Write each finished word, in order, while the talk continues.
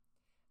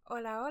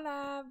Hola,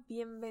 hola,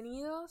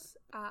 bienvenidos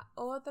a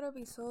otro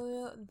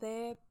episodio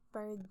de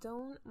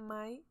Perdón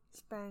My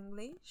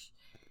Spanglish.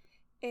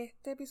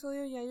 Este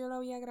episodio ya yo lo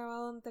había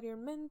grabado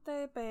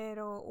anteriormente,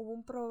 pero hubo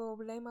un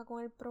problema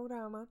con el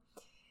programa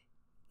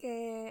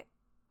que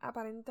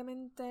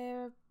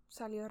aparentemente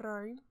salió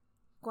error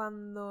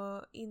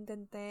cuando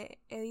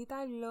intenté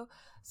editarlo.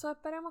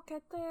 Esperemos que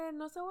este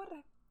no se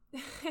borre.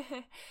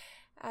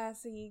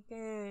 Así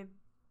que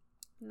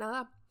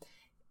nada.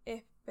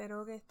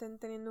 Espero que estén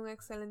teniendo un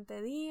excelente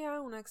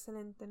día, una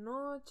excelente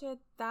noche,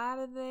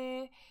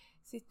 tarde,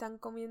 si están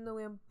comiendo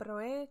buen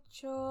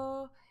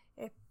provecho,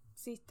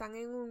 si están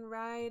en un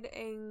ride,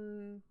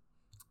 en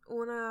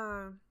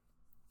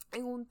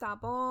un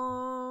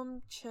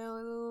tapón,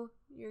 chill,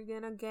 you're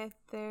gonna get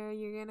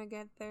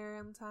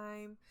there on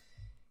time.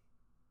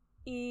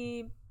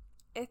 Y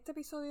este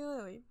episodio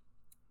de hoy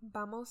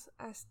vamos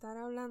a estar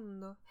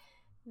hablando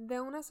de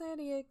una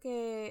serie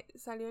que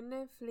salió en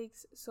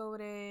Netflix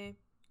sobre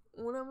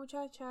una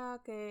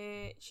muchacha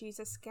que she's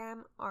a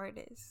scam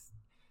artist.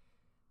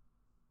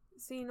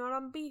 Si no lo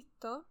han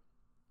visto,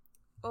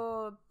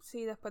 o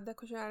si después de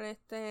escuchar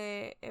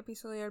este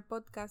episodio del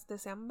podcast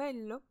desean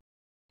verlo,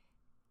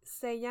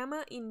 se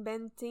llama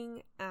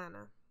Inventing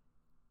Anna.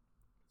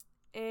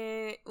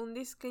 Un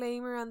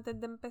disclaimer antes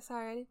de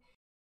empezar,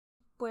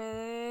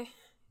 puede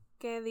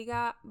que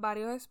diga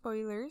varios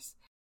spoilers,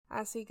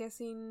 así que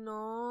si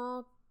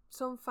no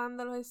son fan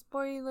de los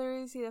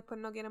spoilers y después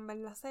no quieren ver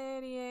la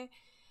serie,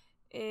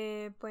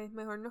 pues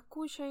mejor no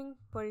escuchen,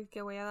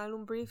 porque voy a darle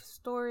un brief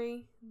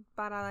story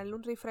para darle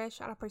un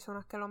refresh a las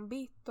personas que lo han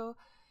visto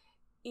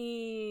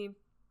y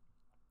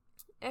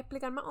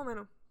explicar más o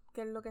menos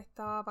qué es lo que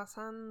estaba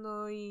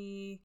pasando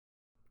y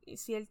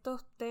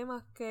ciertos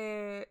temas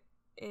que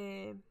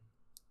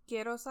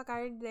quiero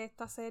sacar de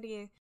esta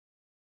serie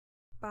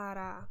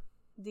para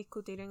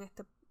discutir en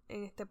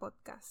este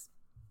podcast.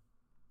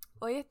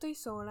 Hoy estoy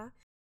sola,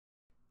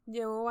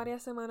 llevo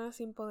varias semanas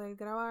sin poder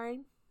grabar.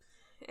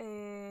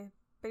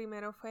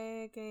 Primero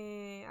fue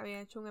que había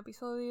hecho un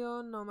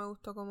episodio, no me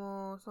gustó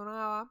cómo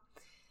sonaba.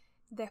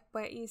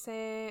 Después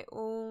hice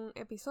un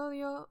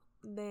episodio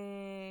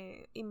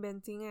de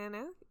Inventing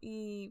Anna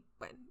y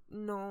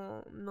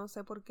bueno, no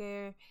sé por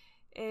qué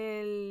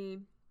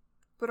el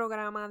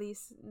programa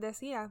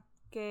decía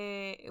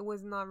que it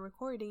was not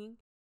recording.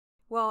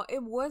 Well,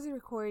 it was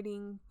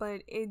recording,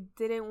 but it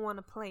didn't want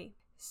to play.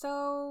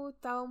 So,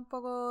 estaba un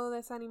poco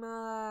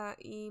desanimada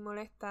y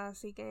molesta,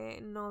 así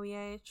que no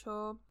había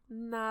hecho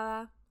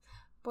nada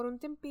por un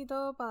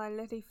tiempito para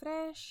darle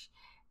refresh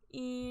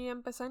y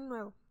empezar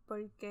nuevo,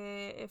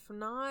 porque if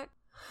not,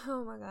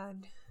 oh my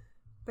god.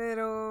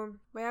 Pero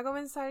voy a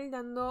comenzar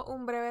dando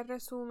un breve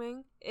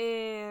resumen.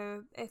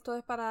 Esto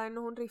es para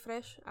darnos un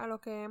refresh a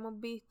lo que hemos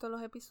visto en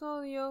los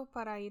episodios,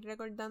 para ir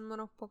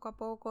recordándonos poco a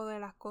poco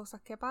de las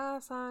cosas que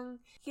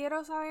pasan.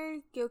 Quiero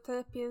saber qué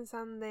ustedes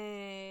piensan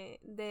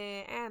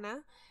de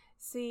Anna.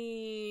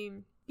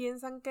 Si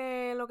piensan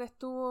que lo que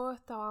estuvo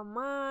estaba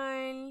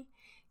mal,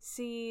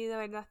 si de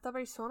verdad esta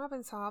persona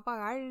pensaba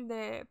pagar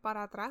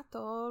para atrás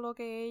todo lo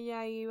que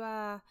ella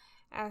iba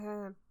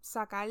a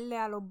sacarle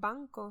a los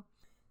bancos,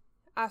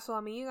 a su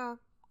amiga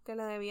que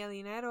le debía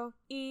dinero,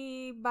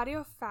 y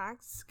varios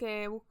facts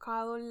que he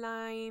buscado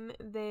online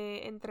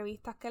de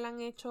entrevistas que le han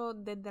hecho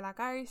desde la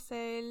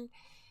cárcel,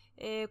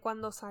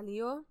 cuando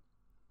salió,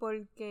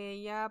 porque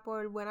ella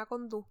por buena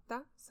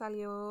conducta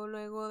salió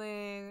luego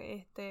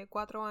de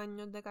 4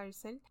 años de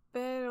cárcel,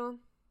 pero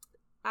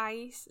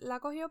ICE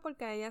la cogió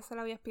porque a ella se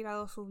le había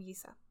expirado su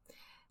visa,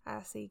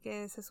 así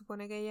que se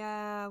supone que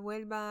ella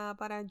vuelva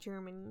para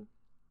Germany.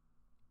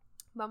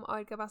 Vamos a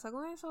ver qué pasa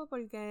con eso,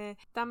 porque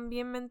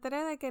también me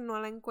enteré de que no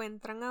la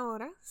encuentran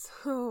ahora.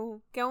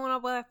 So, ¿qué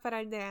uno puede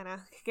esperar de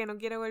Anna? Que no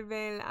quiere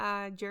volver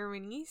a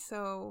Germany,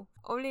 so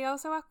obligado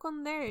se va a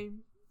esconder.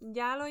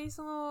 Ya lo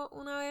hizo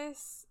una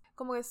vez,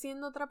 como que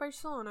siendo otra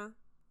persona.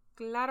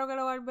 Claro que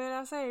lo va a volver a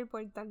hacer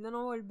por tal de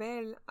no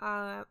volver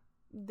a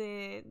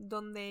de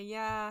donde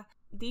ella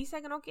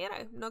dice que no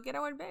quiere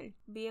volver.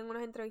 Vi en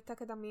unas entrevistas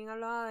que también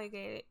hablaba de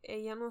que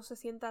ella no se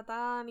sienta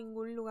atada a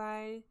ningún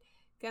lugar,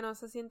 que no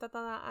se sienta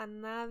atada a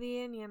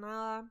nadie ni a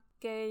nada,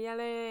 que ella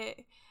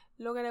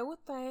lo que le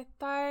gusta es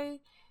estar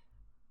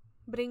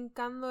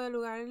brincando de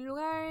lugar en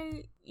lugar,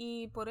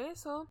 y por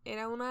eso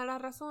era una de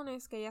las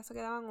razones que ella se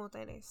quedaba en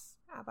hoteles,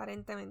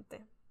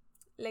 aparentemente.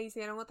 Le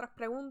hicieron otras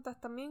preguntas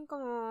también,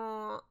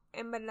 como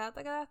 ¿en verdad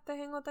te quedaste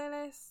en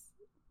hoteles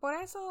por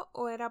eso?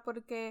 ¿O era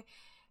porque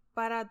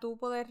para tú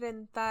poder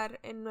rentar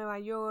en Nueva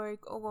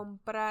York o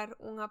comprar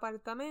un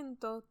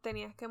apartamento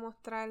tenías que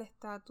mostrar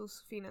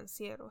estatus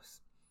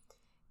financieros?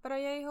 Pero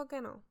ella dijo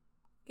que no,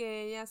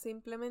 que ella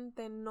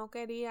simplemente no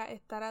quería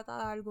estar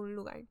atada a algún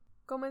lugar.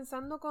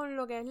 Comenzando con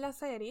lo que es la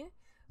serie,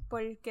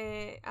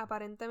 porque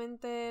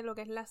aparentemente lo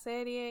que es la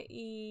serie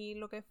y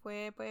lo que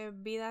fue pues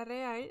vida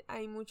real,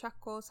 hay muchas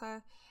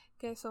cosas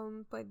que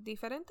son pues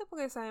diferentes,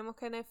 porque sabemos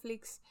que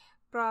Netflix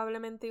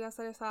probablemente iba a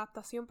hacer esa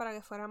adaptación para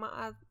que fuera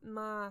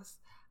más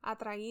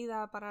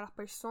atraída para las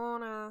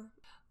personas,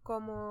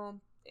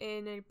 como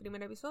en el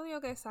primer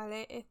episodio que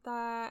sale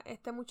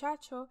este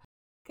muchacho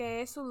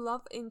que es su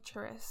love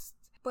interest.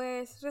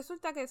 Pues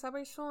resulta que esa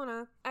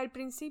persona al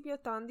principio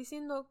estaban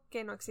diciendo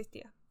que no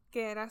existía,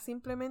 que era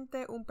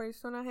simplemente un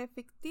personaje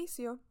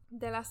ficticio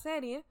de la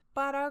serie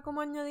para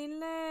como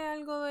añadirle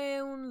algo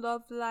de un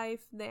love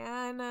life de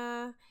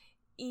Anna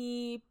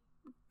y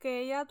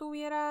que ella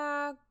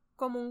tuviera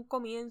como un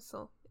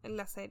comienzo en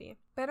la serie.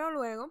 Pero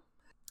luego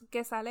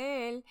que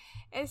sale él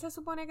se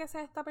supone que es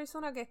esta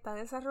persona que está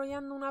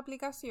desarrollando una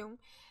aplicación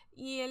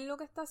y él lo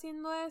que está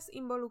haciendo es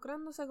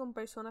involucrándose con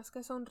personas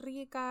que son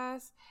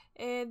ricas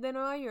de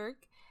Nueva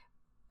York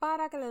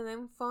para que le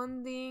den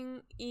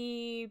funding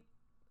y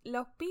le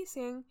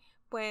auspicien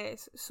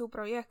pues su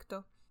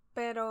proyecto.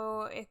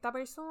 Pero esta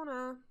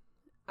persona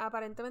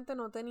aparentemente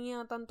no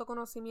tenía tanto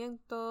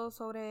conocimiento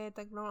sobre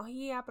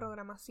tecnología,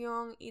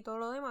 programación y todo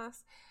lo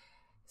demás.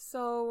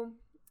 So,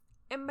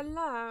 en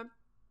verdad,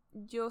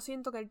 yo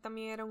siento que él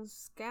también era un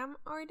scam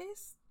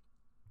artist.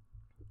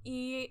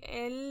 Y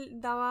él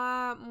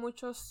daba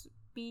muchos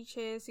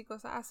speeches y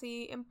cosas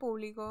así en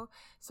público.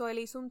 So, él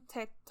hizo un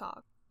TED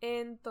Talk.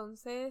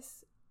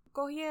 Entonces,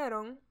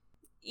 cogieron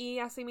y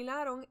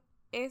asimilaron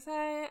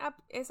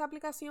esa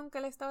aplicación que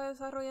él estaba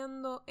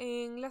desarrollando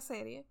en la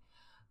serie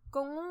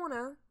con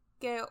una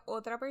que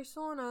otra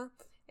persona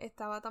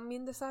estaba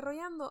también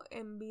desarrollando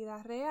en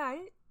vida real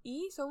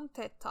y hizo un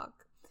TED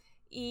Talk.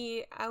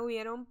 Y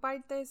hubieron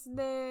partes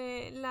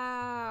de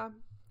las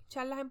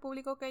charlas en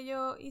público que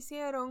ellos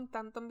hicieron,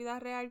 tanto en vida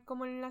real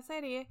como en la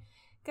serie,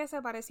 que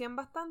se parecían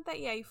bastante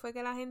y ahí fue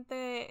que la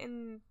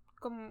gente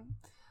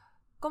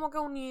como que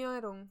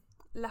unieron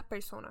las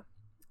personas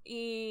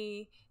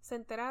y se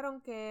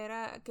enteraron que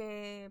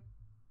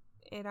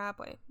era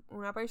pues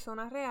una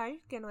persona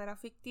real, que no era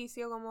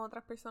ficticio como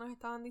otras personas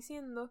estaban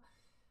diciendo,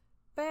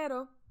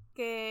 pero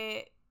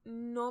que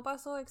no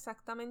pasó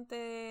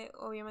exactamente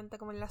obviamente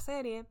como en la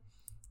serie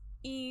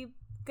y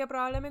que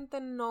probablemente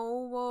no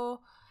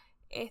hubo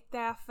este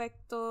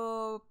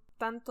afecto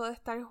tanto de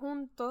estar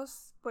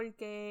juntos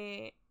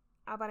porque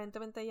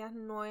aparentemente ella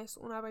no es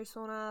una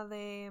persona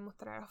de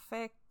mostrar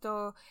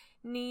afecto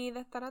ni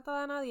de estar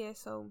atada a nadie.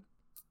 So,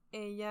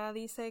 ella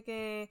dice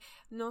que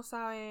no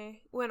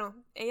sabe,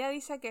 bueno, ella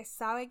dice que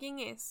sabe quién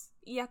es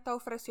y hasta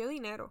ofreció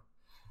dinero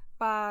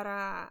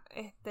para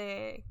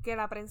que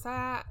la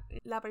prensa,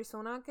 la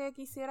persona que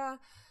quisiera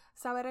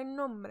saber el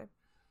nombre,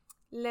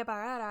 le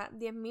pagara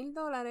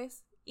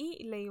 $10,000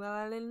 y le iba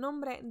a dar el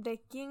nombre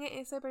de quién es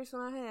ese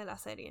personaje de la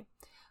serie.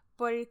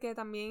 Porque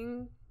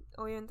también,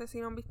 obviamente si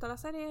no han visto la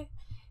serie,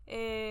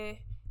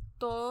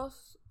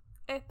 todas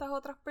estas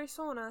otras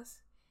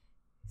personas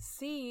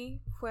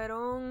sí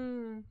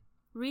fueron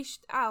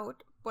reached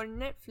out por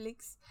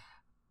Netflix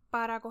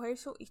para coger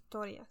sus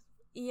historias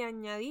y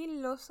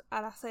añadirlos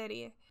a la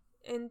serie.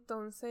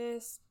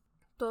 Entonces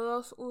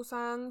todos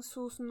usan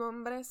sus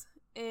nombres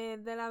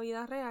de la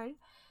vida real.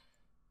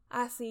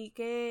 Así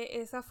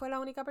que esa fue la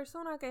única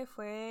persona que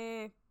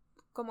fue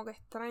como que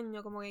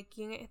extraño, como que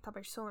quién es esta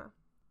persona.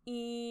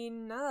 Y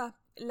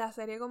nada, la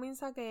serie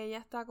comienza que ella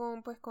está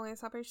con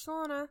esa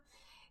persona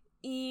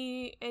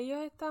y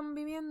ellos están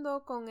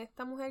viviendo con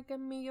esta mujer que es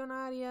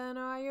millonaria de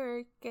Nueva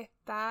York, que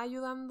está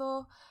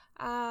ayudando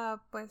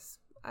a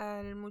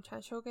al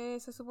muchacho que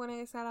se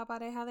supone que sea la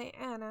pareja de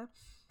Anna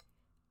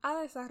a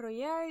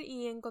desarrollar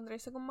y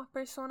encontrarse con más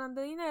personas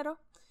de dinero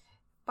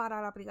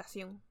para la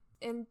aplicación.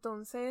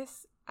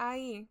 Entonces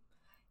ahí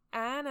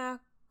a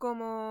Anna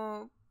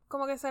como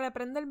que se le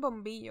prende el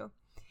bombillo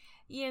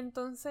y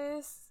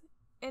entonces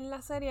en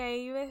la serie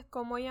ahí ves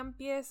cómo ella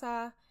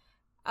empieza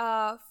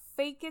a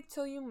fake it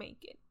till you make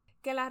it,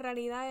 que la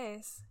realidad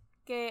es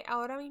que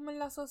ahora mismo en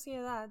la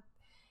sociedad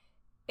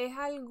es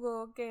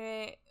algo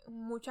que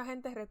mucha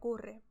gente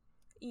recurre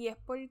y es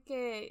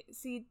porque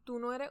si tú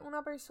no eres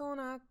una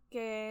persona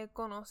que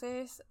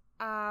conoces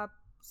a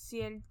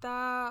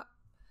cierta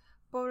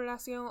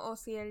población o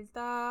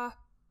cierta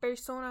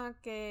persona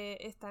que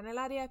está en el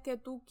área que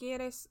tú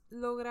quieres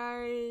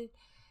lograr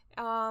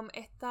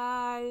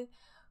estar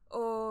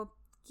o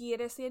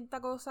quieres cierta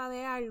cosa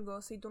de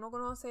algo, si tú no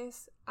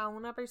conoces a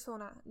una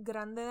persona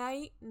grande de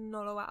ahí,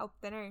 no lo vas a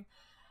obtener.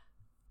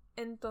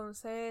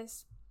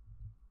 Entonces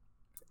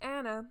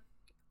Anna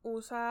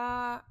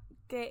usa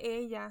que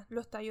ella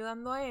lo está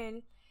ayudando a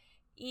él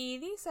y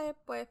dice,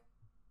 pues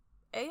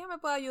ella me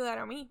puede ayudar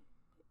a mí,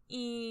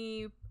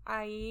 y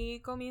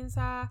ahí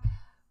comienza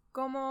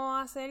como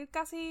a ser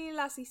casi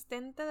la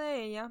asistente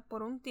de ella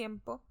por un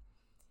tiempo.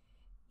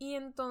 Y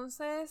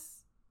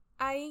entonces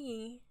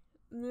ahí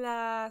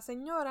la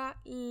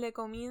señora le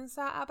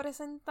comienza a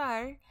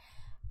presentar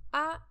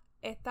a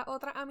estas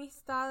otras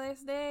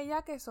amistades de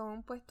ella, que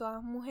son pues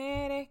todas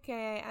mujeres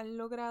que han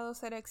logrado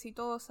ser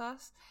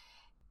exitosas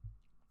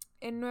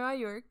en Nueva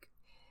York.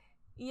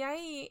 Y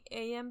ahí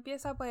ella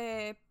empieza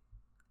pues a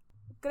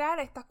crear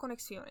estas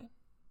conexiones,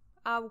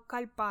 a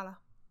buscar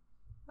pala,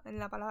 en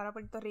la palabra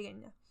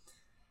puertorriqueña.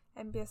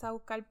 Empieza a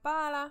buscar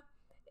pala,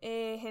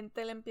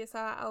 gente le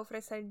empieza a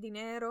ofrecer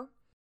dinero,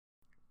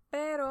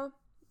 pero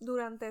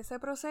durante ese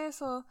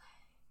proceso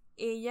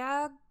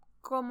ella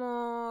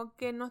como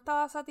que no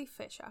estaba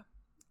satisfecha.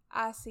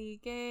 Así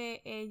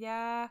que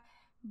ella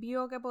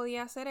vio que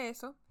podía hacer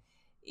eso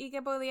y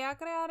que podía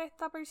crear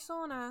esta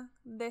persona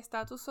de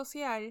estatus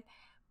social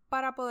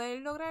para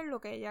poder lograr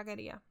lo que ella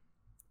quería.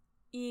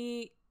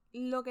 Y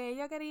lo que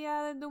ella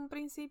quería desde un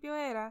principio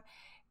era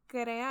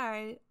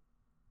crear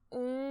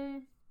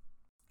un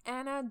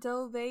Anna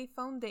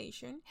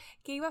Foundation,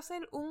 que iba a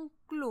ser un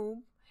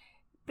club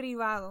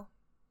privado.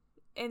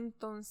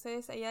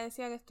 Entonces ella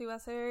decía que esto iba a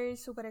ser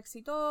súper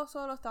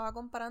exitoso, lo estaba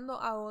comparando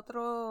a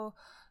otros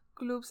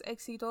clubs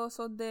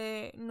exitosos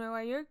de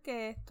Nueva York,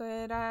 que esto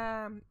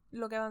era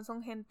lo que van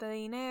son gente de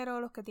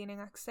dinero, los que tienen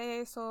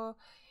acceso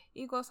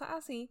y cosas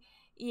así,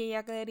 y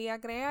ella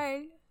quería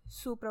crear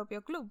su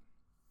propio club.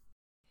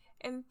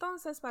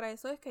 Entonces para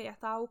eso es que ella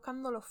estaba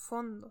buscando los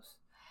fondos,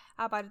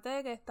 aparte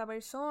de que esta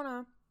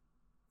persona,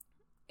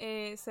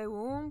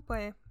 según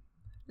pues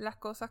las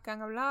cosas que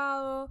han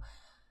hablado,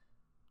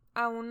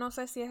 aún no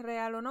sé si es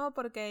real o no,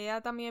 porque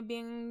ella también es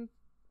bien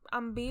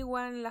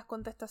ambigua en las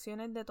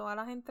contestaciones de todas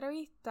las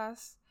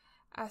entrevistas,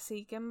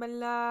 así que en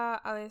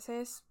verdad a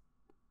veces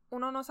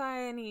uno no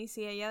sabe ni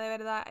si ella de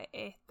verdad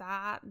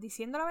está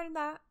diciendo la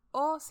verdad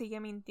o sigue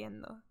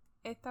mintiendo.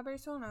 Esta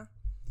persona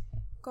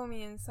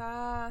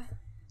comienza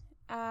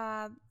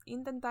a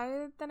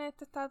intentar tener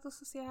este estatus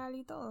social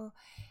y todo,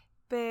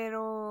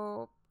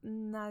 pero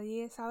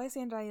nadie sabe si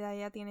en realidad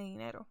ella tiene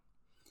dinero.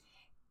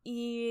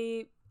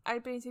 Y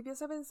al principio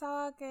se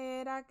pensaba que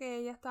era que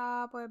ella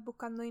estaba pues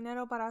buscando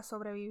dinero para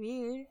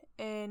sobrevivir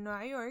en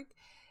Nueva York,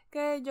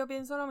 que yo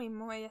pienso lo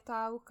mismo. Ella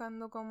estaba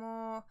buscando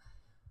cómo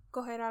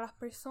coger a las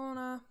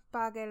personas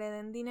para que le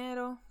den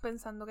dinero,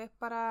 pensando que es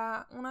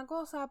para una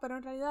cosa, pero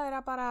en realidad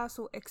era para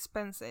sus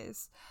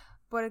expenses,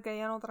 porque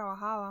ella no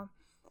trabajaba.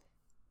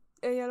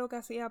 Ella lo que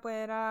hacía pues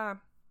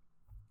era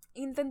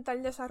intentar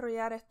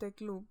desarrollar este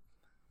club.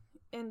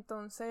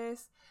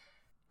 Entonces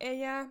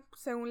ella,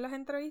 según las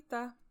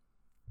entrevistas,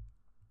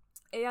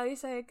 ella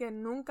dice que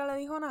nunca le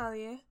dijo a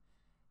nadie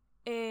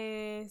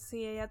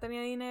si ella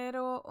tenía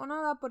dinero o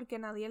nada, porque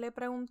nadie le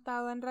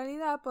preguntaba en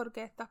realidad,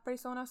 porque estas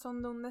personas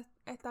son de un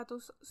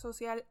estatus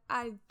social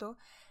alto,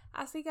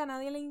 así que a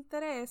nadie le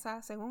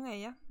interesa, según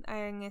ella,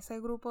 en ese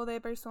grupo de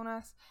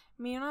personas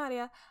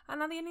millonarias, a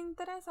nadie le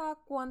interesa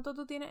cuánto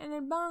tú tienes en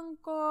el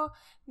banco,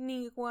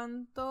 ni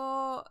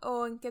cuánto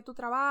o en qué tú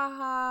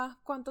trabajas,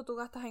 cuánto tú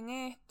gastas en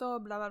esto,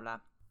 bla bla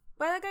bla.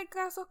 Puede que hay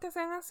casos que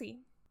sean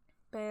así,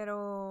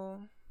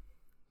 pero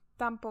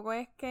tampoco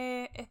es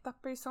que estas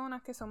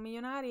personas que son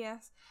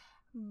millonarias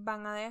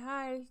van a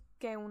dejar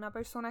que una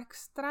persona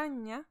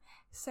extraña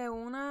se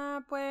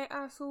una pues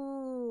a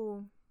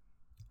su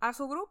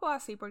grupo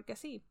así porque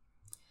sí.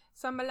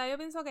 So, en verdad yo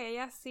pienso que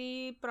ella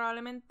sí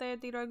probablemente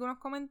tiró algunos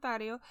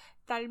comentarios,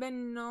 tal vez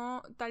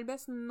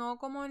no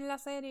como en la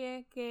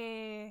serie,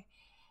 que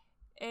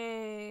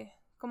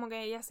como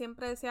que ella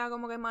siempre decía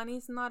como que money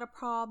is not a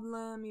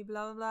problem y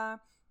bla bla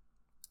bla.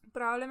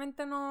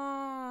 Probablemente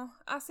no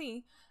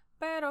así,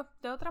 pero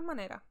de otra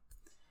manera.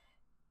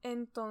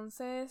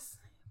 Entonces,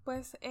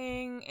 pues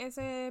en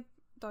ese,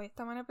 todavía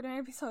estamos en el primer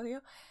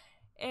episodio,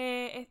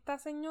 esta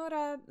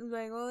señora,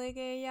 luego de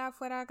que ella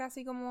fuera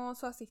casi como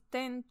su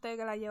asistente,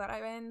 que la llevara a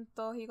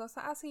eventos y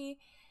cosas así,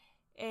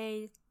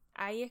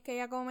 ahí es que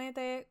ella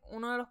comete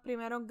uno de los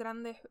primeros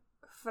grandes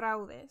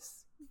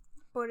fraudes,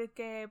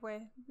 porque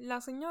pues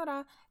la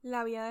señora le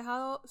había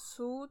dejado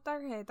su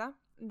tarjeta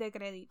de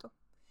crédito.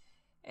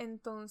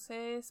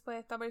 Entonces pues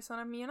esta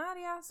persona es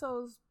millonaria,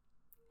 so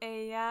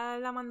ella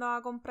la mandaba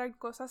a comprar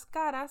cosas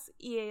caras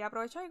y ella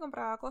aprovechaba y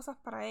compraba cosas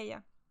para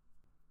ella.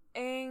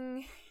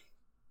 En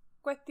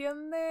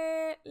cuestión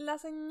de la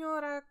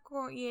señora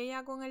y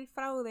ella con el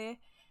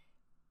fraude,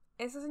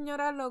 esa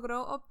señora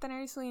logró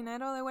obtener su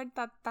dinero de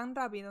vuelta tan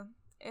rápido.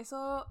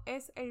 Eso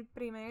es el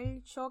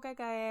primer choque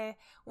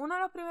uno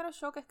de los primeros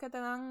choques que te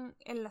dan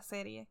en la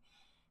serie,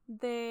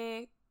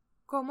 de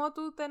cómo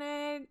tú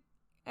tener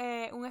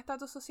un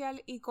estatus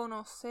social y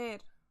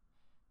conocer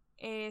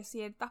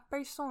ciertas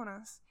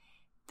personas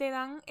te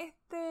dan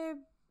este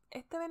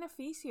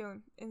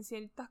beneficio en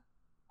ciertas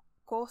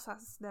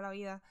cosas de la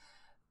vida.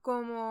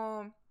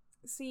 Como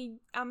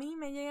si a mí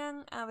me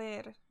llegan a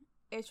ver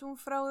hecho un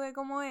fraude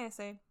como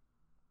ese,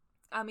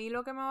 a mí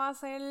lo que me va a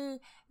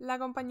hacer la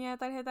compañía de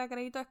tarjeta de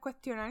crédito es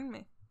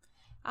cuestionarme.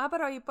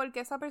 Pero ¿y por qué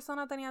esa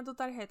persona tenía tu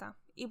tarjeta?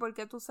 ¿Y por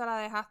qué tú se la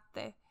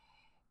dejaste?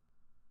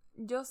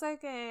 Yo sé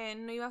que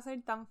no iba a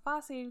ser tan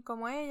fácil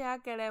como ella,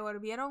 que le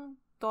devolvieron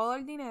todo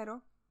el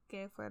dinero,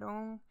 que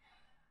fueron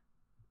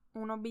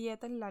unos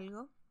billetes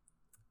largos,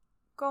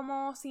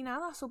 como si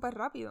nada, súper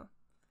rápido.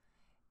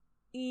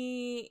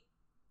 Y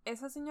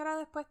esa señora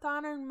después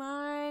estaba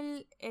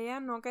normal,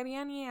 ella no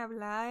quería ni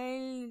hablar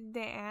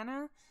de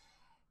Anna,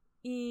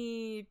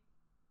 y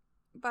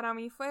para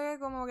mí fue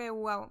como que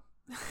wow,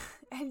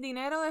 el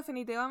dinero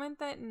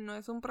definitivamente no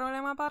es un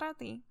problema para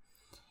ti,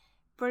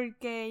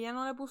 porque ella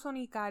no le puso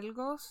ni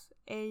cargos,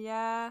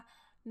 ella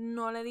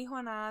no le dijo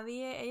a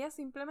nadie, ella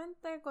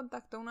simplemente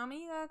contactó a una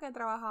amiga que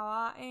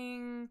trabajaba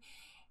en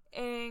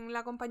en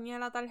la compañía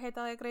la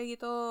tarjeta de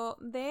crédito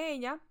de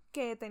ella,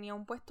 que tenía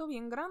un puesto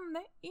bien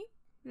grande, y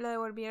le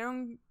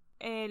devolvieron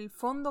el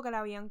fondo que le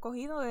habían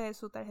cogido de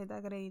su tarjeta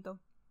de crédito.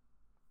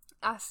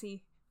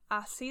 Así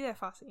de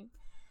fácil.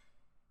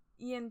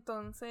 Y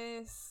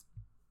entonces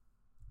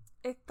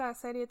esta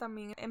serie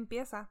también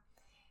empieza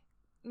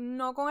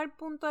no con el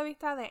punto de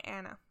vista de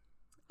Anna.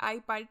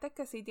 Hay partes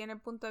que sí tienen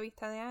el punto de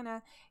vista de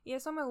Anna y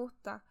eso me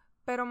gusta,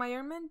 pero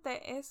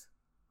mayormente es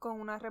con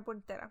una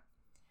reportera.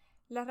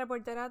 La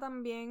reportera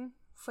también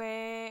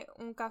fue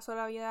un caso de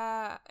la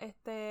vida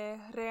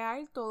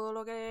real, todo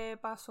lo que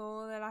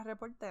pasó de la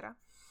reportera.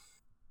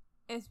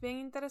 Es bien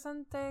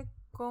interesante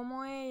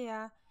cómo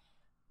ella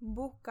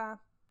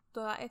busca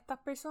todas estas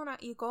personas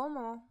y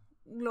cómo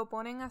lo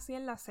ponen así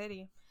en la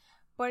serie.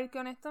 Porque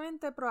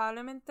honestamente,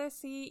 probablemente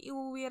si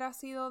hubiera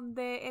sido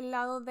del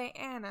lado de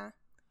Anna,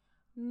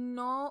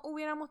 no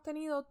hubiéramos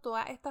tenido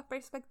todas estas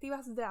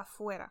perspectivas de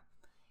afuera.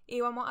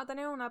 Y vamos a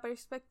tener una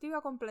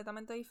perspectiva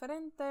completamente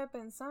diferente,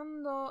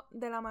 pensando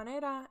de la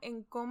manera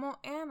en cómo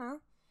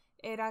Anna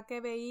era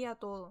que veía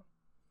todo.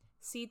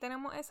 Sí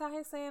tenemos esas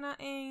escenas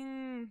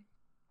en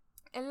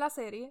la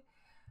serie,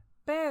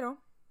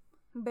 pero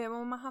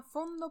vemos más a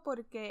fondo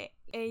porque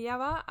ella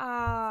va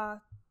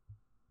a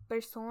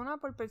persona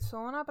por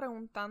persona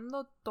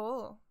preguntando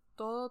todo.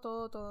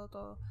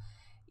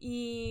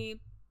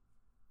 Y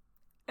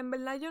en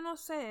verdad yo no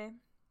sé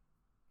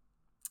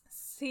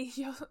si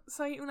yo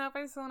soy una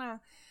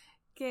persona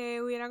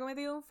que hubiera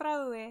cometido un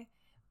fraude,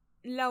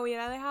 la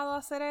hubiera dejado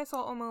hacer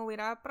eso o me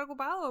hubiera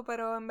preocupado,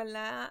 pero en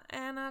verdad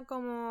Anna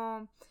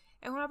como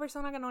es una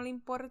persona que no le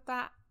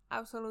importa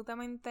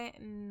absolutamente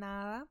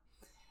nada,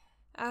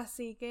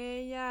 así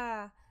que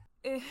ella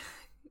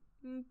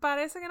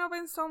parece que no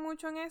pensó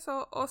mucho en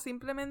eso o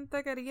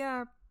simplemente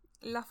quería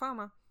la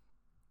fama,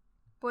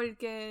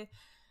 porque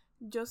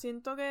yo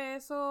siento que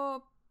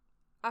eso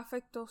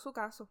afectó su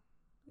caso.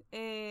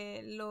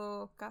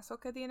 Los casos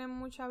que tienen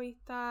mucha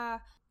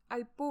vista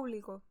al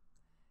público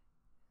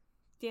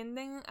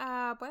tienden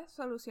a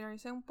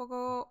solucionarse un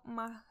poco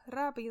más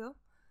rápido,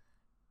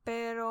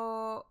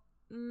 pero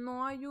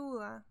no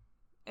ayuda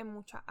en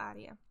muchas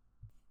áreas.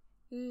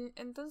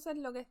 Entonces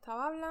lo que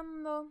estaba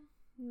hablando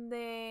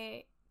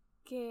de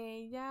que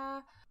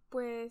ella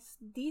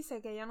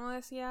dice que ella no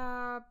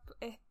decía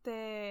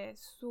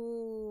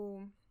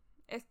su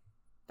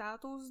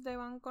estatus de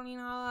banco ni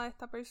nada de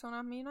esta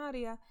persona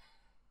binaria.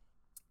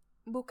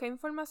 Busqué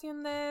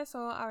información de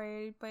eso a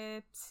ver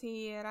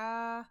si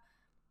era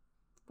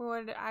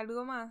por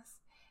algo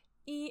más,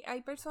 y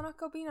hay personas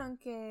que opinan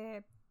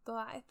que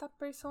todas estas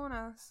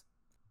personas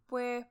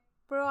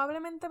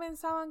probablemente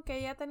pensaban que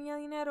ella tenía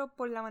dinero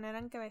por la manera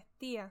en que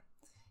vestía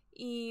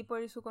y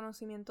por su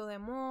conocimiento de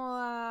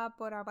moda,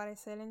 por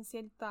aparecer en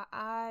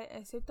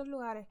ciertos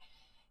lugares.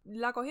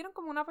 La cogieron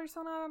como una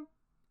persona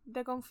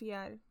de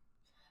confiar.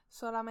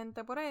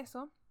 Solamente por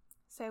eso,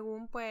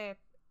 según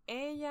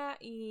ella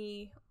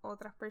y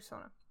otras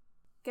personas.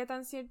 ¿Qué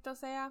tan cierto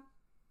sea?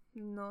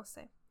 No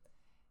sé.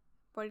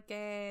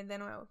 Porque, de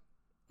nuevo,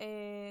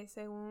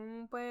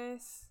 según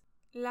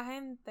la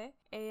gente,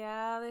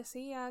 ella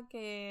decía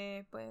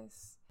que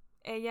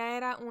ella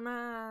era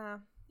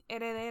una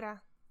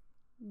heredera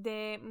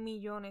de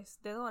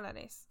millones de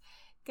dólares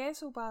que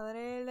su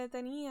padre le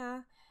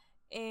tenía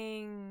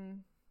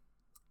en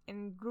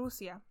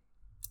Rusia.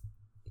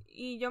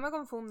 Y yo me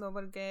confundo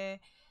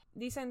porque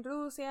dicen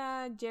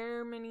Rusia,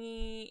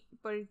 Germany,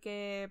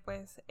 porque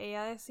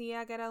ella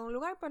decía que era de un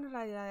lugar, pero en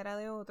realidad era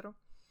de otro.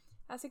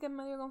 Así que es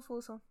medio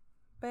confuso.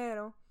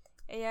 Pero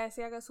ella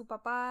decía que su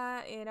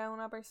papá era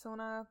una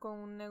persona con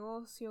un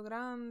negocio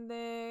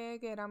grande,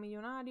 que era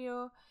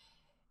millonario.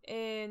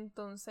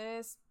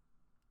 Entonces,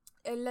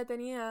 él le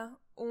tenía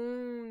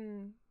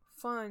un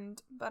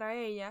fund para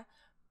ella,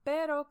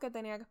 pero que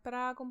tenía que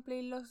esperar a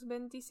cumplir los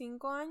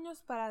 25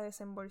 años para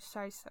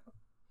desembolsarse.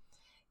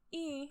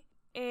 Y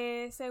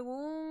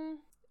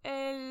según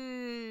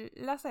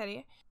la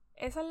serie,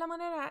 esa es la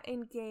manera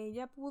en que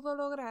ella pudo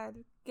lograr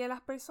que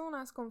las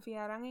personas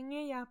confiaran en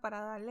ella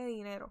para darle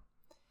dinero.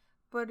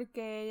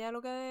 Porque ella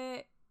lo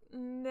que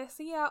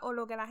decía o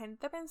lo que la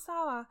gente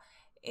pensaba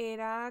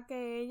era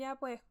que ella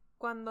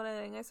cuando le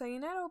den ese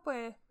dinero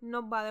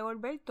nos va a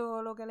devolver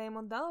todo lo que le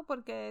hemos dado,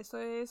 porque eso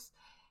es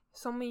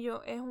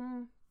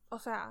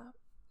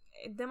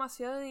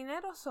demasiado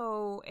dinero,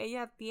 so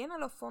ella tiene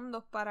los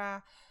fondos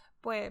para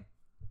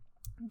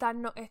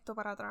darnos esto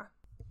para atrás.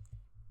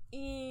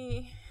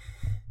 Y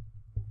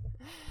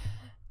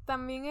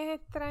también es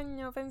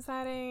extraño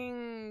pensar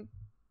en,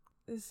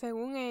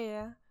 según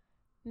ella,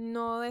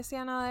 no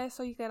decía nada de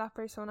eso y que las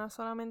personas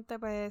solamente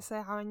se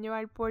dejaban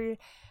llevar por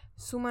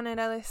su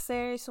manera de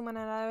ser, su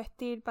manera de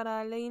vestir para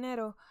darle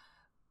dinero,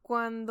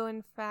 cuando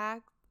en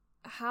fact,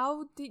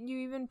 how did you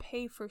even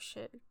pay for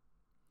shit?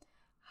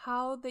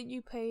 How did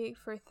you pay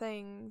for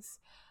things?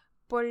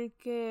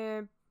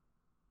 Porque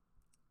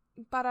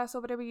para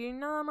sobrevivir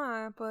nada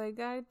más, poder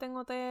quedarte en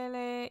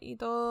hoteles y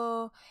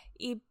todo,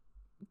 y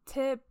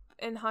tip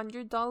en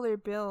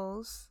 $100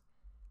 bills,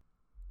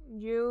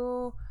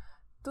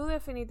 tú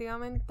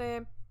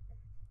definitivamente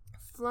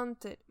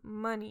flaunted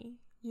money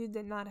you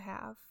did not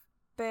have.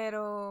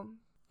 Pero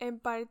en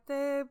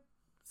parte,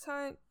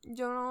 ¿sabes?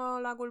 Yo no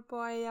la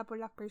culpo a ella por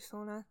las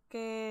personas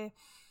que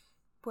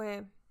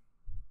pues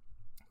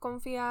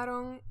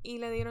confiaron y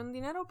le dieron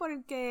dinero,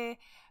 porque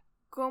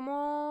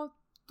 ¿cómo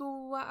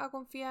tú vas a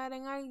confiar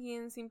en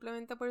alguien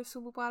simplemente por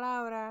su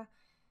palabra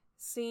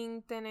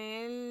sin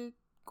tener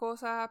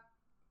cosas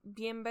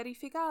bien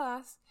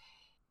verificadas?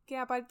 Que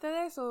aparte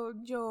de eso,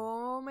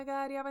 yo me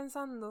quedaría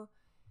pensando,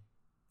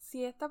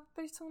 si esta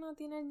persona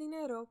tiene el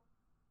dinero,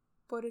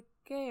 ¿por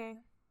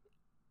qué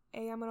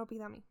ella me lo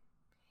pide a mí?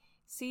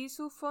 Si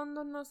sus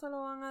fondos no se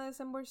lo van a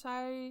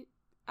desembolsar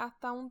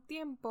hasta un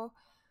tiempo,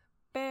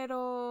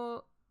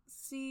 pero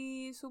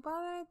si su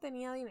padre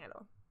tenía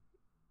dinero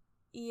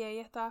y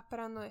ella estaba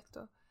esperando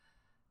esto,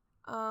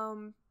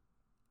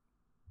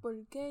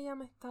 ¿por qué ella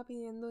me está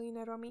pidiendo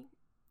dinero a mí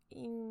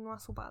y no a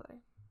su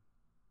padre?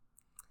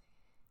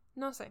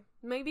 No sé,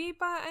 maybe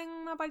en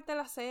una parte de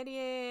la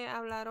serie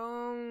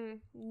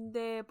hablaron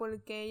de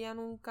por qué ella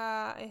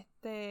nunca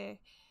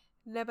le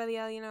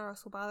pedía dinero a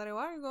su padre o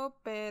algo,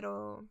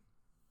 pero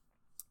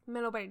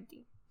me lo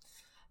perdí.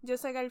 Yo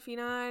sé que al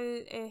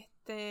final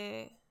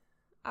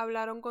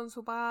hablaron con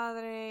su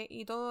padre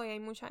y todo, y hay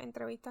muchas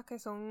entrevistas que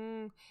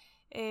son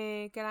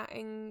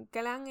que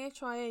le han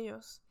hecho a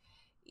ellos,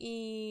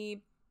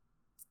 y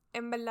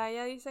en verdad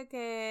ella dice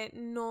que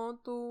no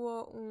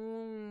tuvo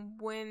un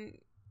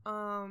buen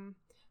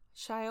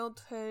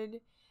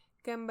childhood,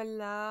 que en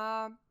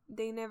verdad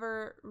they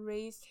never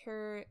raised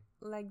her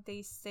like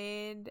they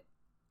said,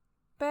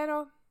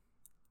 pero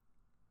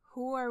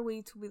who are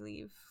we to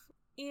believe?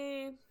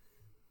 Y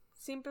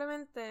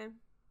simplemente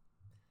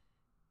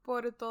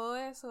por todo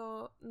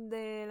eso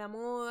de la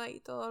moda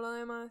y todo lo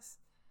demás,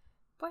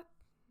 pues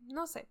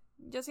no sé,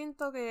 yo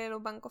siento que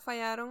los bancos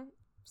fallaron,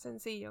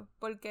 sencillo,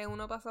 porque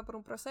uno pasa por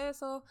un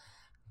proceso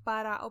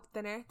para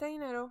obtener este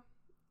dinero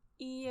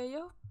y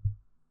ellos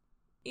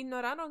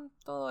ignoraron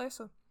todo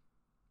eso.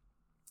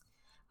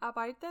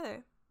 Aparte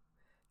de,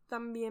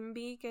 también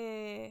vi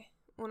que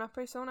unas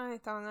personas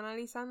estaban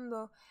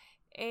analizando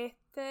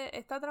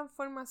esta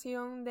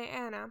transformación de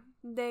Anna,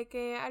 de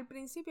que al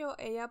principio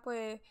ella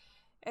pues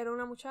era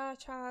una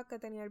muchacha que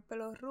tenía el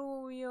pelo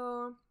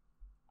rubio,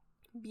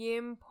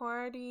 bien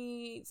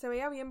party, se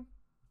veía bien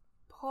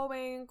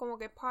joven, como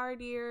que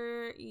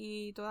partier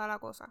y toda la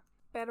cosa.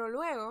 Pero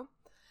luego,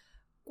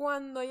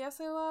 cuando ella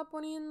se va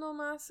poniendo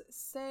más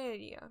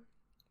seria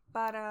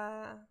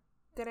para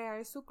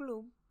crear su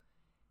club,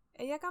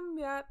 ella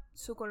cambia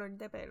su color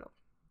de pelo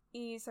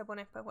y se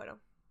pone espejuelos.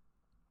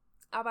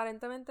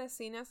 Aparentemente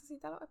sí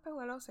necesita los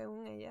espejuelos,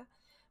 según ella.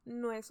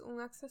 No es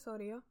un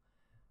accesorio,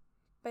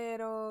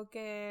 pero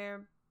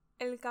que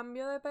el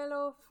cambio de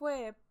pelo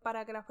fue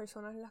para que las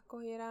personas las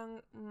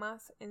cogieran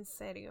más en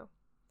serio.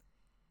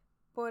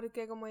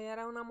 Porque como ella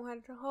era una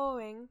mujer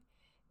joven,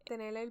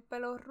 tener el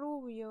pelo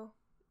rubio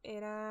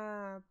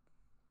era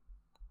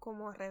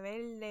como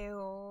rebelde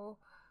o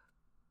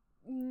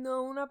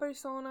no una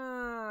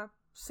persona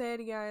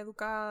seria,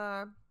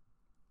 educada,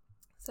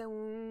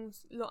 según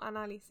los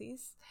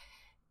análisis.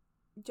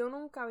 Yo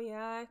nunca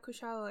había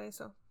escuchado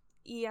eso.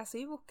 Y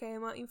así busqué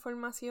más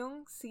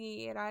información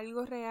si era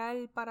algo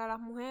real para las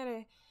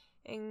mujeres.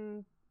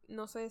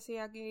 No sé si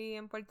aquí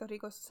en Puerto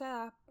Rico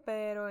suceda,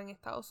 pero en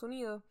Estados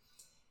Unidos.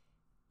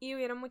 Y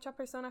hubieron muchas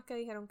personas que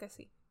dijeron que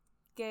sí.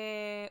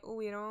 Que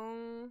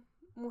hubieron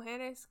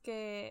mujeres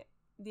que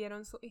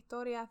dieron sus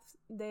historias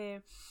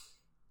de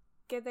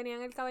que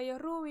tenían el cabello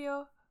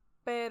rubio,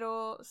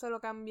 pero se lo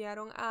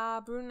cambiaron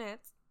a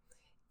brunette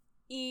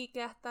y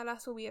que hasta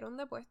las subieron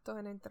de puestos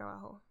en el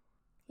trabajo.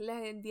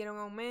 Les dieron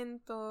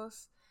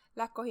aumentos,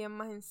 las cogían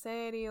más en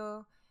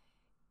serio.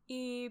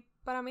 Y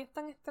para mí es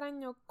tan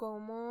extraño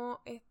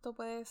cómo esto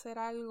puede ser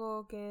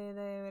algo que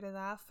de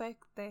verdad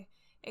afecte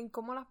en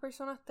cómo las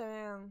personas te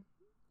vean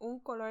un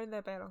color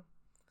de pelo.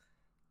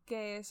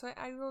 Que eso es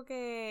algo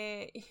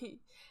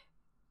que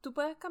tú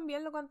puedes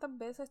cambiarlo cuantas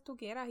veces tú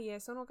quieras y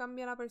eso no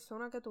cambia la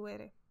persona que tú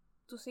eres.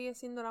 Tú sigues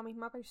siendo la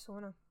misma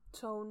persona.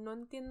 So, no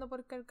entiendo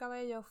por qué el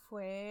cabello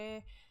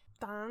fue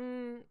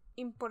tan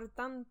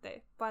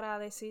importante para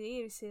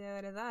decidir si de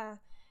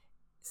verdad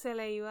se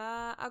le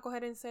iba a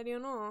coger en serio o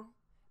no,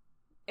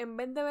 en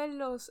vez de ver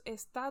los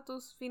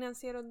estatus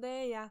financieros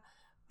de ella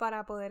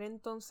para poder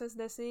entonces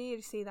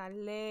decidir si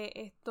darle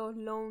estos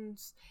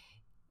loans,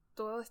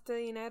 todo este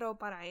dinero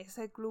para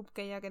ese club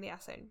que ella quería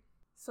hacer.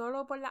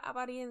 Solo por las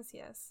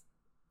apariencias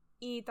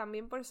y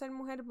también por ser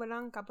mujer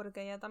blanca,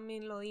 porque ella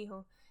también lo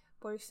dijo,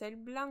 por ser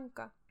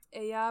blanca,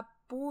 ella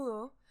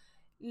pudo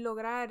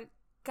lograr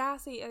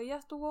ella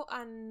estuvo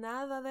a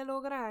nada de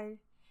lograr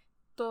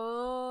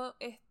todo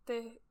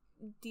este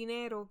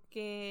dinero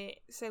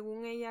que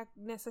según ella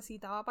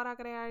necesitaba para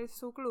crear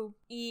su club,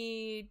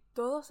 y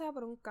todo sea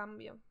por un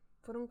cambio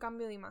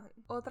de imagen.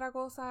 Otra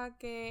cosa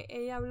que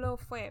ella habló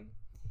fue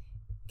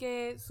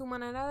que su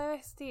manera de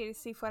vestir,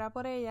 si fuera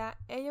por ella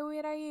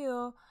hubiera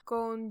ido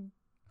con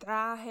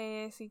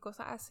trajes y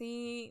cosas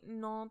así,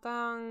 no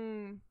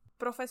tan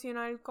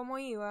profesional como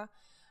iba,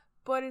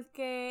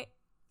 porque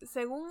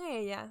según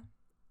ella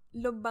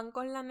los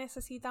bancos la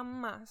necesitan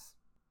más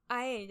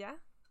a ella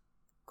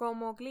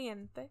como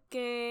cliente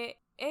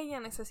que ella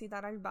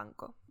necesitará al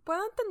banco.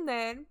 Puedo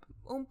entender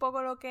un poco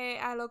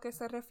a lo que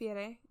se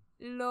refiere.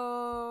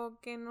 Lo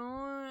que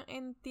no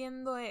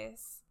entiendo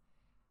es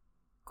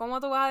 ¿cómo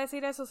tú vas a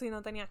decir eso si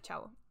no tenías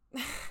chavo?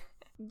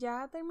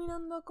 Ya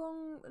terminando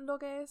con lo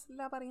que es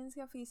la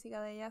apariencia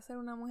física de ella ser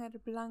una mujer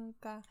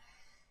blanca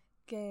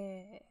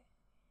que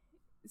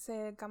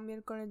se cambió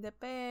el color de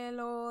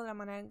pelo, la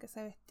manera en que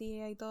se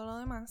vestía y todo lo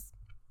demás.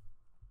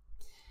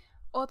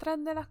 Otra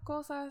de las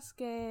cosas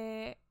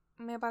que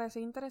me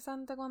pareció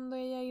interesante cuando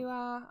ella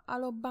iba a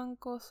los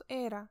bancos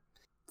era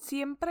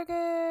siempre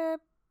que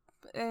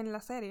en la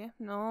serie,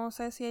 no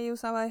sé si ella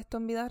usaba esto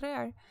en vida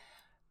real,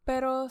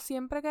 pero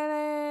siempre que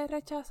le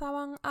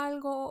rechazaban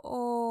algo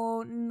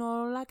o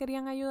no la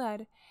querían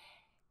ayudar,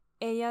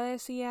 ella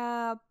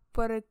decía,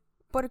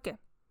 ¿por qué?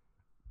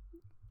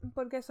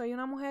 Porque soy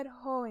una mujer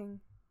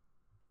joven.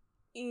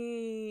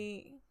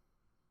 Y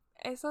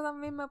eso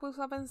también me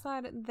puso a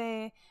pensar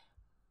de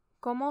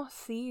cómo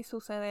sí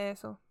sucede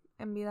eso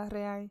en vida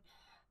real.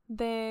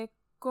 De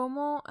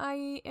cómo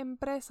hay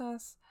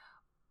empresas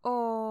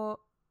o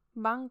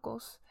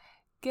bancos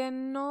que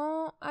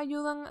no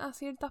ayudan a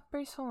ciertas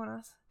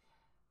personas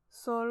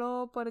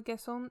solo porque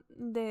son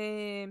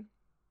de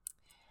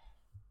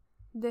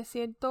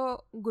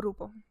cierto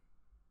grupo.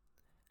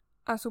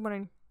 A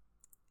suponer,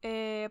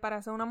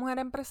 para ser una mujer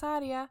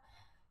empresaria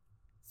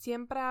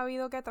siempre ha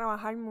habido que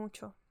trabajar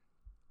mucho.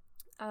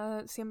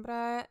 Siempre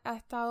ha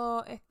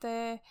estado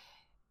este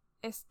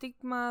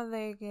estigma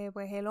de que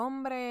pues el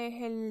hombre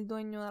es el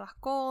dueño de las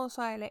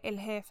cosas, el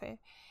jefe,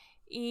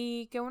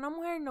 y que una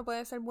mujer no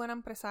puede ser buena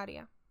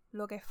empresaria,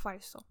 lo que es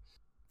falso.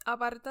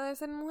 Aparte de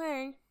ser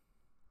mujer,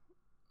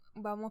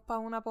 vamos para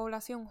una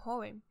población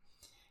joven,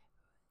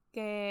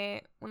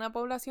 que una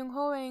población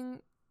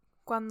joven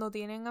cuando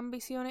tienen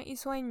ambiciones y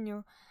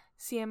sueños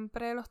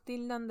siempre los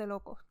tildan de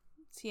locos.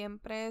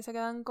 Siempre se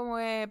quedan como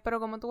de,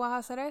 pero ¿cómo tú vas a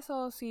hacer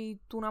eso si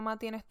tú nada más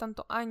tienes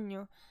tantos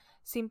años?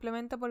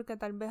 Simplemente porque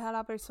tal vez a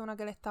la persona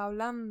que le está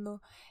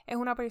hablando es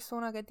una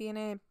persona que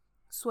tiene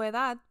su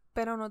edad,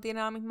 pero no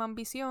tiene la misma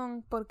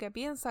ambición porque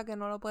piensa que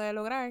no lo puede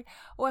lograr.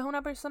 O es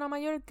una persona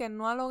mayor que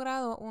no ha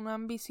logrado una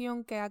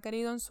ambición que ha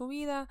querido en su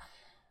vida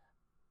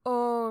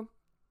o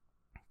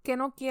que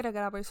no quiere que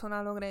la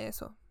persona logre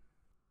eso.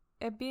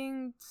 Es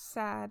bien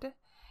sad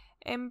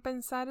en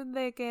pensar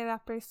de que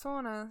las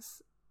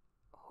personas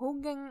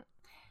juzguen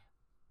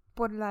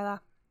por la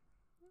edad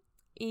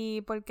y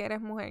porque eres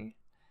mujer.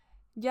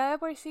 Ya de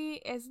por sí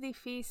es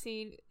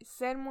difícil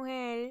ser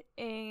mujer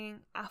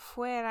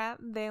afuera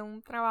de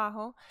un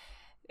trabajo,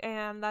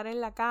 andar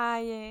en la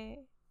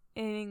calle,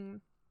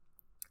 en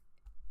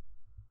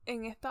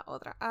esta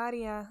otra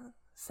área,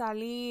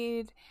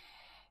 salir,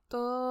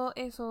 todo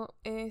eso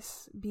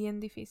es bien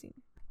difícil.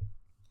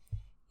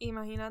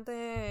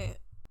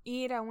 Imagínate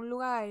ir a un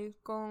lugar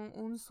con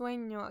un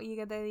sueño y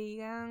que te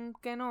digan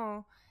que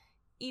no,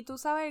 y tú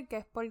saber que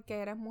es porque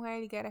eres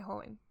mujer y que eres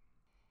joven.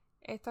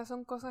 Estas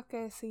son cosas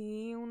que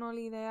si uno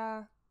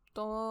lidia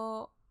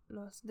todos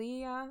los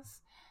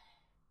días.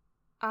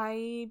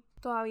 Hay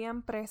todavía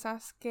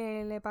empresas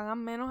que le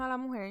pagan menos a la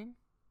mujer.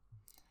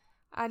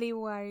 Al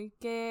igual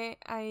que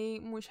hay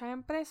muchas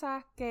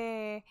empresas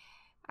que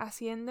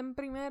ascienden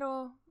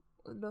primero,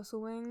 lo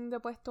suben de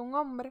puesto un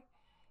hombre,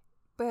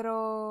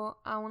 pero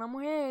a una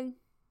mujer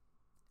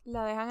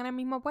la dejan en el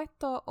mismo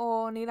puesto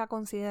o ni la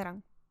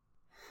consideran.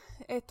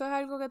 Esto es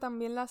algo que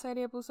también la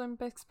serie puso en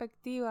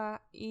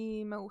perspectiva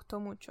y me gustó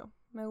mucho.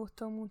 Me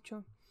gustó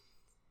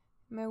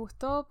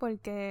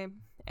porque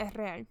es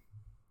real.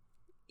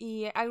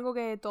 Y es algo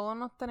que todos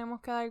nos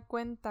tenemos que dar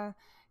cuenta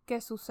que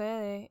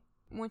sucede.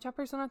 Muchas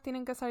personas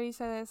tienen que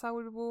salirse de esa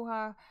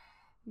burbuja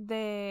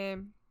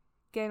de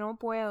que no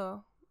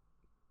puedo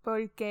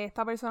porque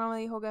esta persona me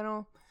dijo que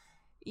no.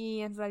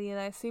 Y en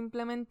realidad es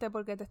simplemente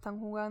porque te están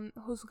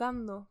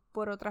juzgando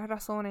por otras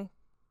razones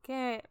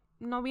que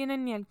no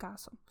vienen ni al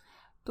caso.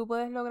 Tú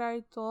puedes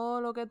lograr todo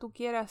lo que tú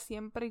quieras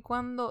siempre y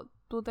cuando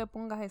tú te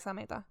pongas esa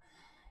meta.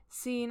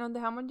 Si nos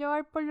dejamos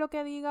llevar por lo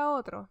que diga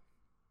otro,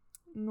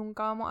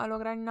 nunca vamos a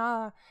lograr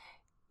nada.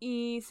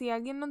 Y si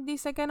alguien nos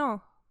dice que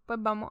no,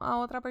 pues vamos a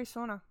otra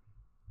persona.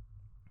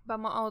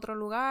 Vamos a otro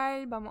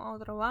lugar, vamos a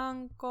otro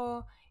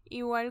banco,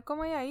 igual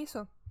como ella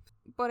hizo.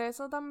 Por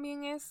eso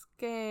también es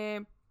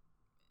que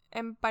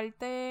en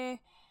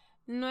parte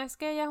no es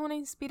que ella es una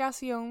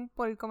inspiración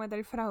por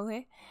cometer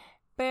fraude,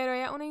 pero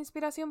ella es una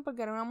inspiración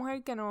porque era una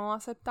mujer que no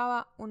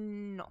aceptaba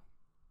un no.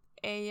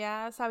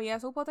 Ella sabía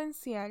su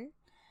potencial,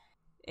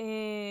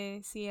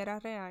 si era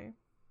real,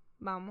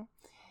 vamos.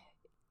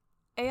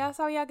 Ella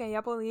sabía que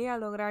ella podía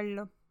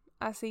lograrlo.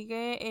 Así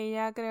que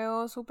ella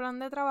creó su plan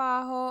de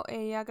trabajo,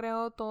 ella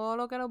creó todo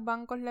lo que los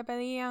bancos le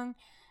pedían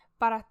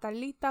para estar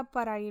lista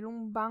para ir a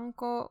un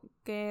banco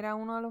que era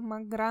uno de los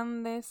más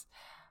grandes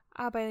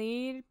a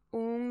pedir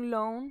un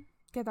loan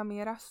que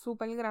también era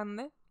súper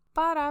grande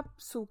para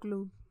su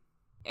club.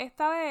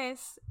 Esta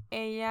vez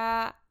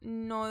ella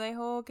no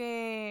dejó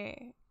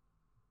que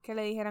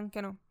le dijeran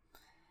que no.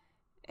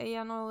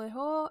 ella no lo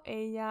dejó,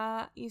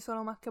 ella hizo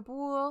lo más que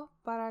pudo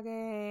para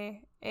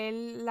que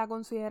él la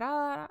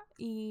considerara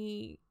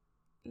y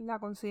la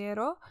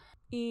consideró,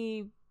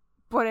 y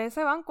por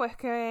ese banco es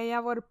que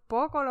ella por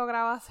poco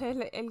lograba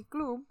hacer el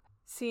club,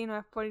 si no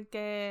es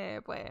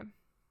porque pues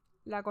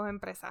la cogen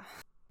presa.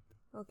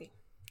 Ok,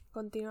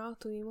 continuamos,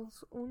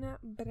 tuvimos una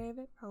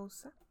breve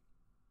pausa,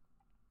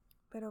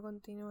 pero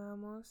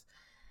continuamos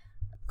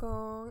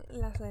con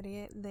la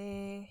serie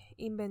de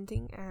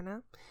Inventing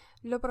Anna.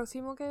 Lo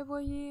próximo que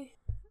voy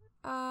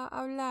a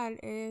hablar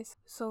es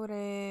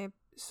sobre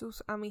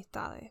sus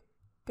amistades.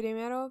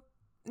 Primero,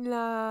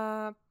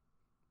 la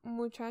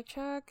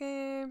muchacha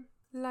que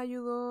la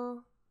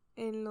ayudó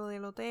en lo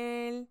del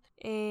hotel,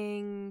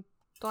 en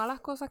todas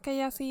las cosas que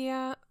ella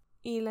hacía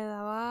y le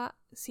daba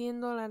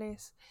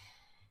 $100.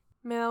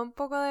 Me da un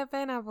poco de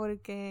pena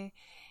porque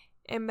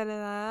en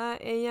verdad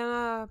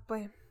ella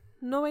pues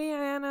no veía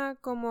a Anna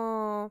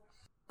como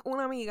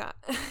una amiga.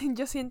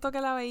 Yo siento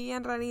que la veía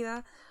en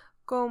realidad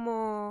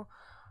como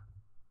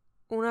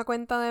una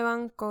cuenta de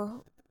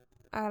banco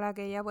a la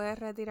que ella puede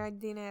retirar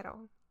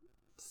dinero.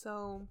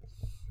 So,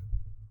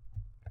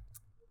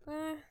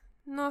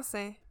 no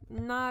sé,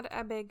 not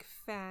a big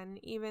fan,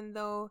 even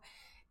though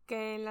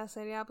que en la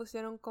serie la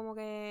pusieron como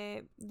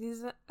que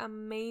this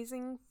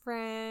amazing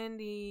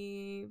friend,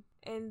 y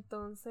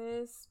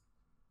entonces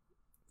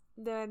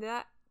de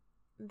verdad,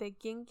 ¿de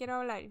quién quiero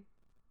hablar?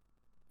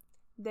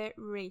 De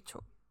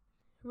Rachel.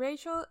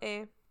 Rachel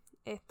es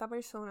esta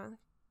persona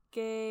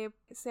que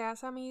se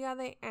hace amiga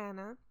de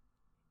Anna.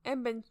 Es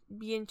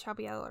bien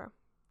chapeadora,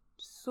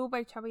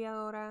 súper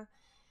chapeadora.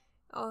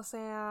 O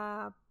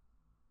sea,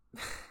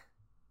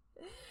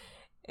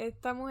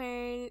 esta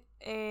mujer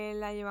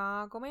la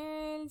llevaban a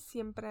comer,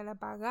 siempre la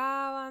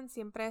pagaban,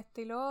 siempre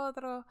esto y lo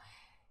otro.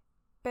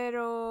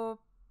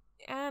 Pero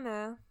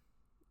Anna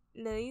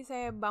le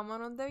dice,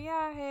 vámonos de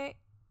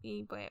viaje,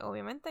 y pues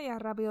obviamente ella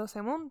rápido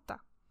se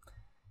monta.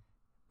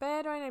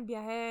 Pero en el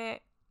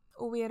viaje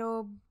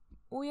hubieron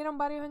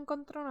varios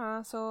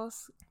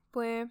encontronazos.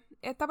 Pues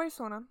esta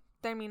persona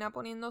termina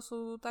poniendo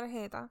su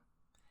tarjeta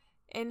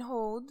en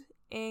hold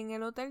en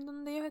el hotel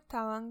donde ellos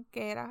estaban,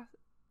 que era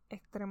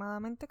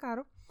extremadamente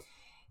caro.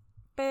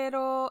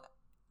 Pero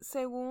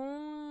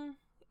según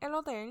el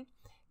hotel,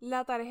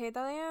 la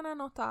tarjeta de Anna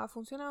no estaba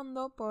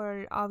funcionando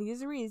por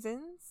obvious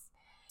reasons.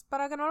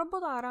 Para que no los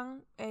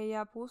botaran,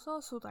 ella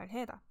puso su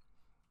tarjeta.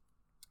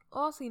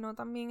 O si no,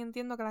 también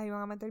entiendo que las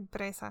iban a meter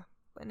presas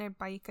en el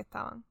país que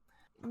estaban.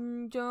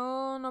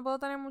 Yo no puedo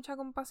tener mucha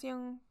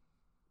compasión.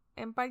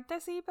 En parte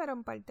sí, pero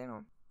en parte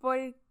no.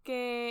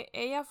 Porque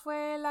ella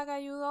fue la que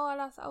ayudó a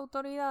las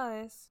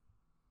autoridades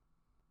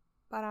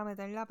para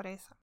meterla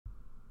presa.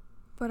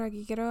 Por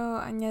aquí quiero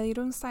añadir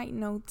un side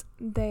note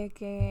de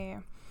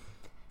que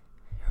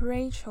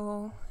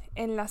Rachel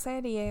en la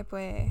serie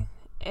pues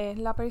es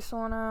la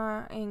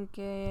persona en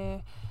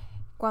que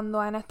cuando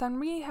Anna está en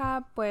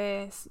rehab,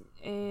 pues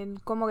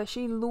como que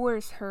she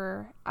lures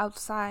her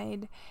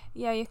outside,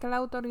 y ahí es que las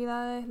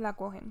autoridades la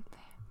cogen.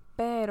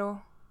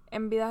 Pero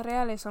en vida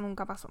real eso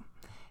nunca pasó.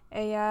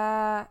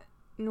 Ella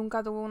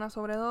nunca tuvo una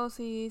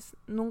sobredosis,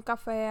 nunca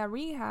fue a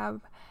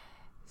rehab.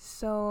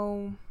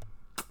 So,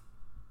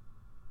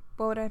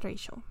 pobre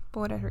Rachel.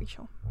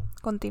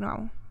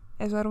 Continuamos.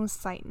 Eso era un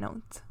side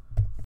note.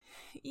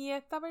 Y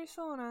esta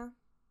persona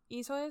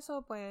hizo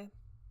eso pues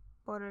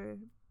por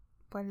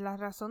la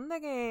razón de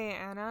que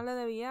Anna le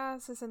debía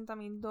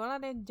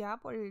 $60,000 ya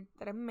por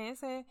 3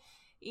 meses,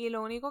 y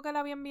lo único que le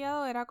había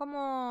enviado era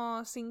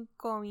como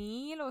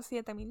 $5,000 o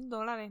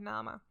 $7,000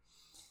 nada más.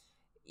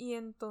 Y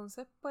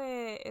entonces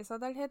pues esa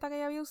tarjeta que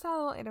ella había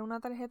usado era una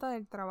tarjeta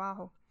del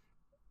trabajo,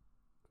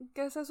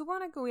 que se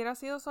supone que hubiera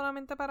sido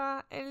solamente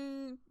para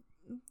el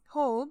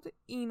hold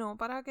y no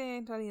para que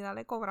en realidad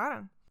le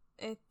cobraran.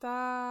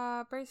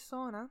 Esta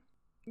persona,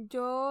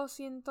 yo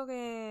siento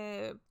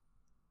que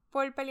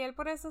por pelear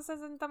por esos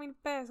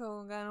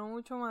 $60,000 ganó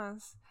mucho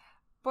más.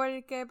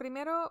 Porque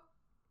primero,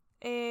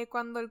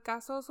 cuando el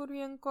caso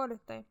surgió en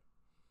corte,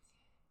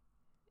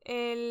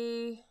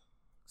 él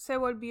se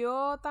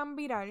volvió tan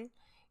viral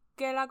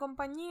que la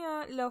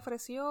compañía le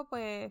ofreció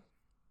pues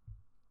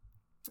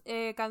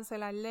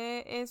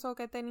cancelarle eso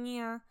que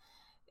tenía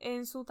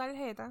en su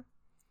tarjeta,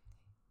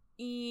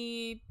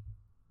 y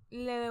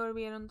le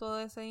devolvieron todo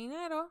ese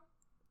dinero.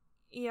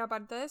 Y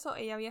aparte de eso,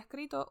 ella había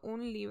escrito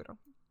un libro.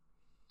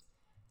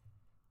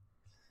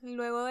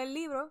 Luego del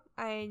libro,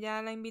 a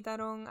ella la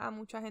invitaron a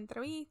muchas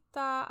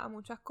entrevistas, a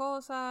muchas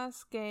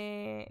cosas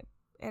que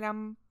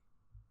eran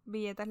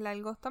billetes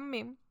largos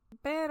también.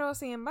 Pero,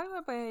 sin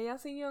embargo, pues ella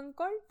siguió en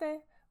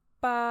corte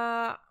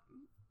para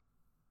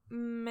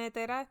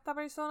meter a esta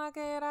persona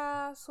que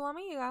era su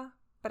amiga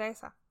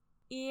presa.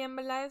 Y en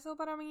verdad eso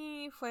para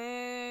mí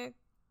fue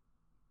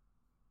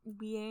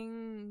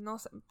bien, no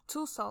sé,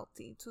 too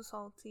salty.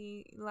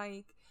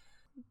 Like,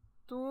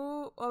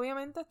 tú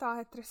obviamente estabas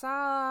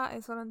estresada,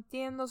 eso lo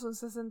entiendo, son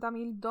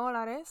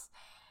 $60,000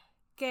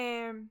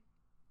 que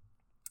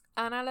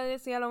Anna le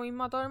decía lo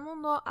mismo a todo el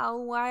mundo,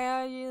 I'll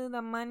wire you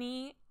the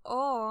money,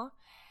 o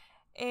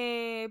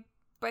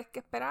pues que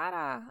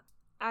esperara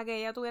a que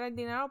ella tuviera el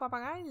dinero para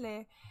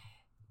pagarle,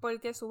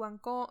 porque su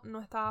banco no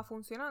estaba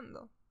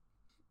funcionando.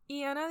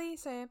 Y Anna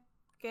dice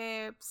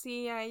que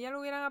si a ella le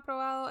hubieran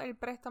aprobado el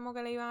préstamo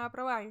que le iban a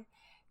aprobar,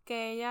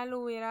 que ella le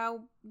hubiera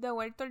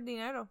devuelto el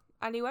dinero,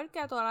 al igual que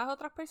a todas las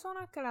otras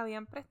personas que le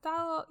habían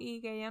prestado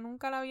y que ella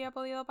nunca le había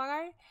podido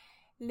pagar,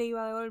 le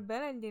iba a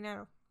devolver el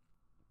dinero.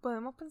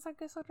 ¿Podemos pensar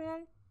que eso es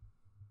real?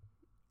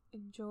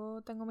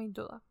 Yo tengo mis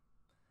dudas.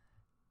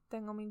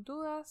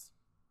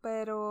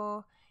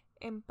 Pero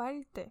en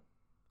parte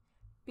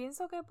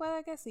pienso que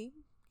puede que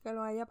sí, que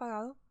lo haya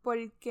pagado,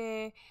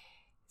 porque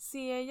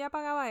si ella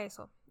pagaba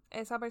eso,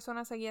 esa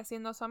persona seguía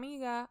siendo su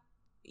amiga,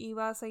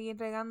 iba a seguir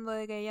regando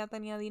de que ella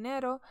tenía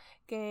dinero,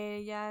 que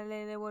ella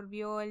le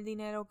devolvió el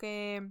dinero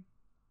que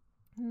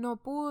no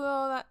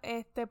pudo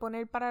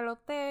poner para el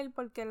hotel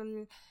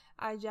porque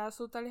allá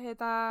su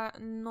tarjeta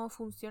no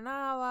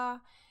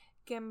funcionaba,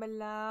 que en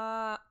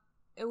verdad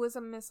it was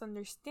a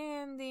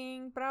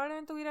misunderstanding.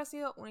 Probablemente hubiera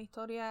sido una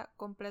historia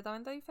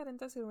completamente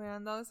diferente si le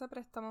hubieran dado ese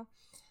préstamo,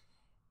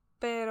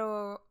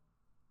 pero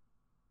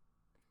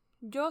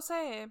yo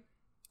sé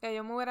que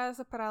yo me hubiera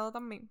desesperado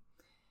también.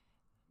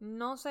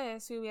 No sé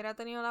si hubiera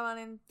tenido la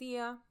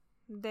valentía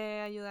de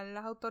ayudar a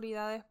las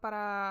autoridades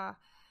para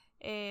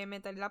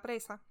meterla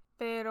presa,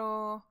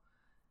 pero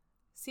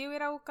sí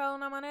hubiera buscado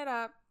una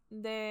manera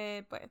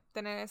de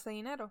tener ese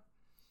dinero.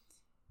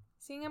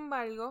 Sin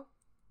embargo,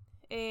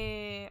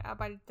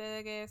 aparte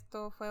de que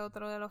esto fue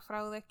otro de los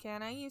fraudes que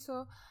Anna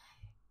hizo,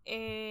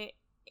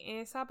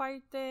 esa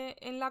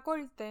parte en la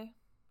corte,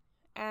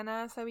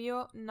 Anna se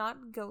vio not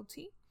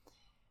guilty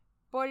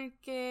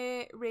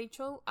porque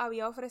Rachel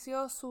había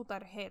ofrecido su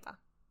tarjeta.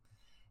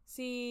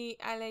 Si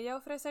al ella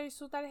ofrecer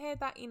su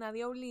tarjeta y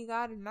nadie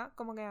obligarla,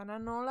 como que Anna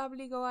no la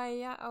obligó a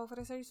ella a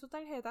ofrecer su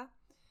tarjeta,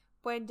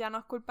 pues ya no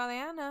es culpa de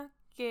Anna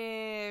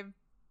que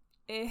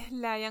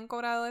le hayan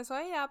cobrado eso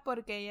a ella,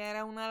 porque ella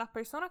era una de las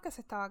personas que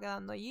se estaba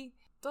quedando allí.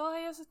 Todos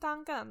ellos se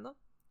estaban quedando.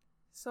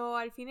 So,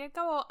 al fin y al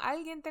cabo,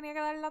 alguien tenía que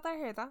dar la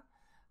tarjeta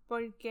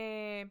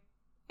porque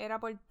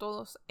era por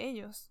todos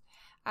ellos.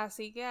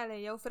 Así que al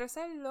ella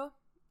ofrecerlo,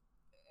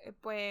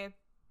 pues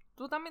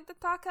tú también te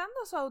estabas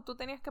quedando, so tú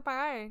tenías que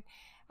pagar.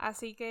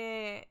 Así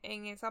que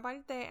en esa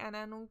parte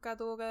Anna nunca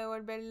tuvo que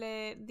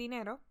devolverle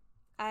dinero.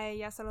 A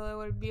ella se lo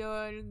devolvió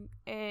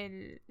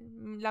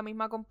la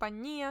misma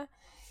compañía.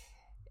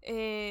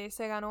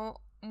 Se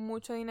ganó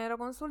mucho dinero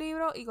con su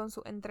libro y con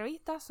sus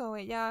entrevistas, so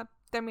ella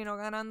terminó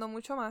ganando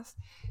mucho más.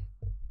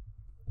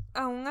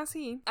 Aún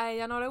así, a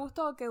ella no le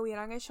gustó que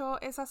hubieran hecho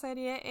esa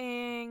serie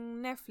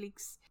en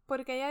Netflix,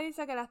 porque ella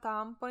dice que la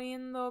estaban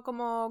poniendo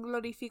como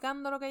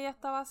glorificando lo que ella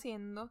estaba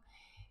haciendo,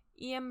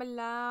 y en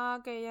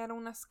verdad que ella era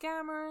una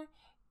scammer,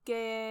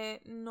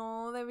 que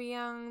no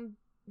debían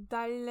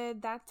darle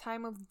that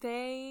time of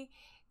day,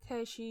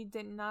 que she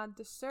did not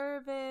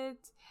deserve it,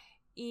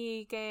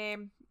 y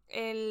que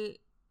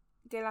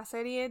la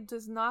serie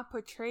does not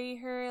portray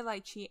her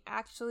like she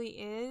actually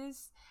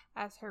is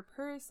as her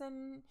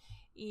person,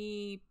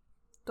 y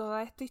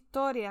toda esta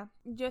historia.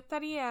 Yo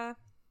estaría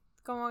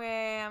como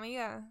que,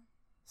 amiga,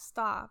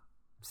 stop.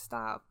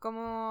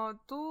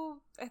 Como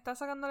tú estás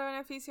sacándole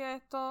beneficio a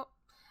esto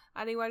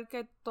al igual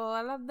que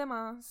todas las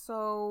demás,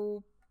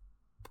 so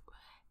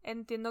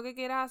entiendo que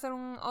quieras hacer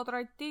otro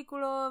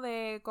artículo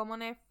de cómo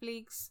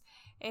Netflix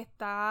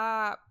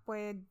está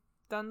pues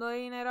dando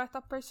dinero a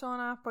estas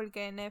personas,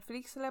 porque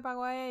Netflix le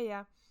pagó a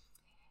ella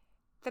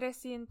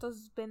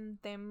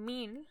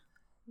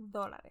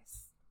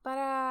 $320,000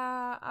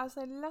 para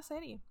hacer la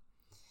serie.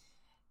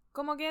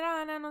 Como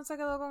quiera, Anna no se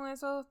quedó con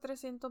esos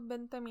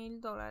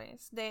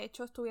 $320,000. De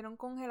hecho, estuvieron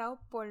congelados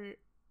por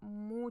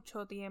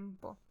mucho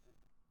tiempo.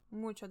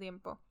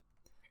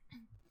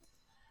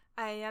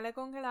 A ella le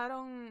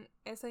congelaron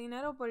ese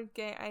dinero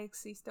porque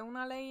existe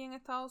una ley en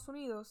Estados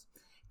Unidos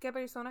que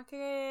personas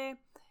que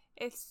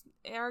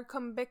are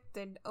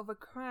convicted of a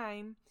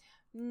crime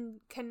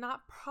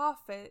cannot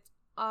profit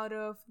out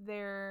of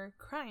their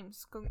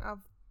crimes.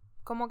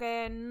 Como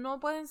que no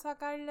pueden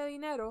sacarle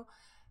dinero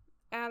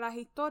a las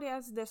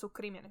historias de sus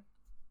crímenes.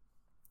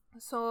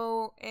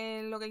 So,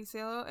 lo que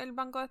hizo el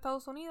Banco de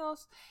Estados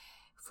Unidos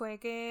fue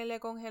que le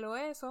congeló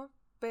eso,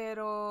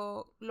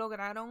 pero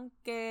lograron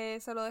que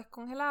se lo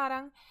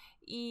descongelaran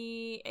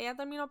y ella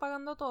terminó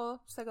pagando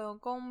todo. Se quedó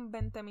con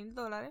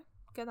 $20,000,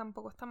 que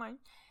tampoco está mal,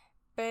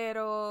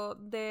 pero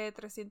de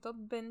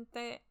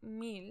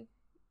 320,000,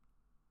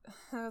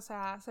 o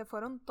sea, se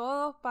fueron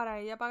todos para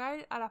ella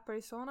pagar a las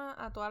personas,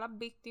 a todas las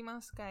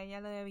víctimas que a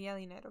ella le debía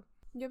dinero.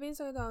 Yo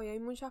pienso que todavía hay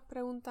muchas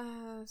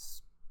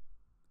preguntas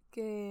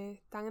que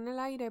están en el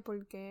aire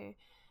porque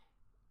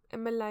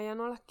en verdad ella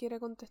no las quiere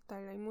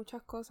contestar. Hay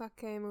muchas cosas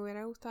que me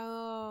hubiera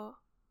gustado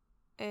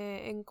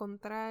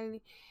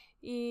encontrar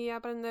y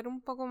aprender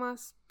un poco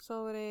más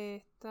sobre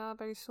esta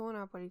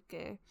persona,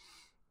 porque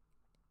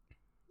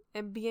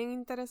es bien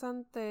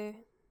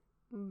interesante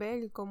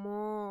ver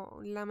cómo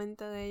la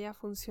mente de ella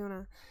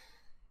funciona,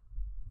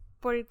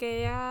 porque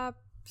ella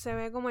se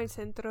ve como el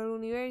centro del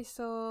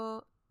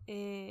universo,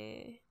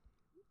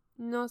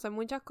 no sé,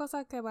 muchas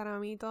cosas que para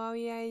mí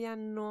todavía ella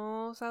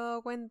no se ha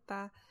dado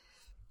cuenta.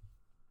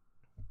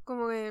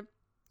 Como que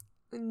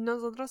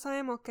nosotros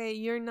sabemos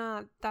que you're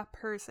not that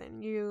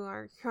person you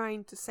are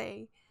trying to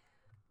say.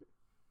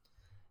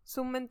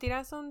 Sus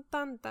mentiras son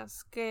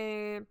tantas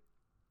que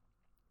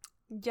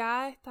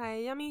ya hasta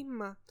ella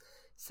misma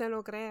se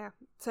lo cree.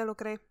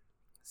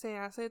 Se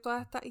hace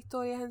todas estas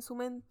historias en su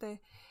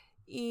mente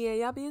y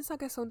ella piensa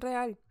que son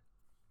real.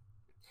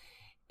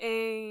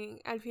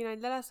 Al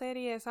final de la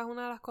serie, esa es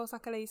una de las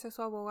cosas que le dice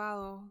su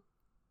abogado,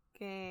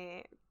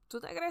 que tú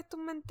te crees tus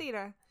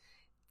mentiras,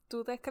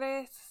 tú te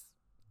crees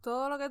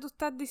todo lo que tú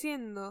estás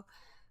diciendo,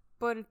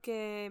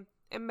 porque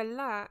en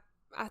verdad,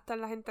 hasta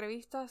en las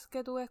entrevistas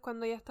que tú ves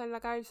cuando ella está en la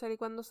cárcel y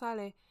cuando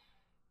sale,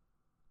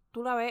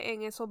 tú la ves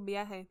en esos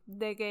viajes,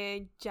 de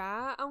que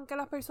ya aunque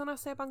las personas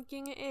sepan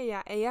quién es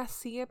ella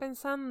sigue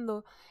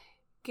pensando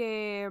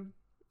que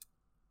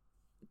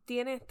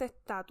tiene este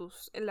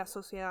estatus en la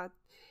sociedad.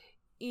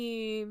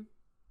 Y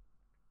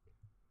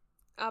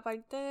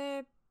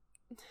aparte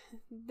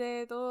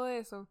de todo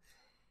eso,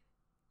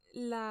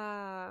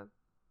 la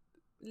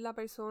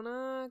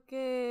persona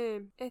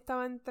que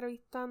estaba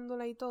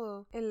entrevistándola y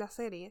todo en la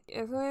serie,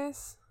 eso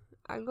es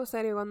algo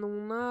serio. Cuando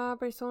una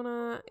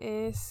persona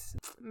es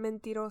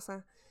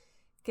mentirosa,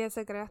 que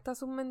se crea hasta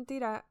sus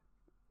mentiras,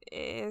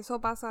 eso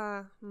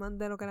pasa más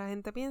de lo que la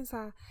gente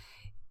piensa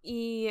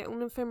y es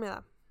una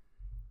enfermedad,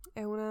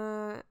 es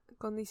una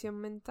condición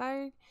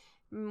mental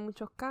en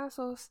muchos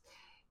casos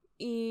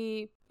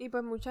y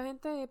pues mucha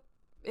gente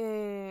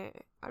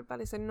al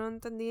parecer no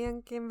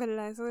entendían que en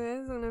verdad eso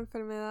es una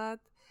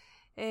enfermedad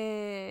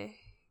que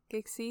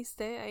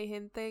existe. Hay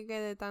gente que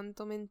de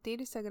tanto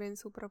mentir se creen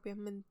sus propias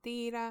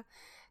mentiras,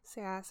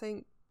 se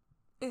hacen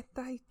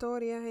estas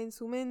historias en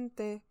su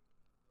mente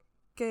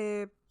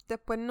que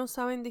después no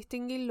saben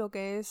distinguir lo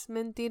que es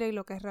mentira y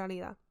lo que es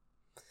realidad.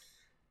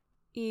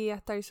 Y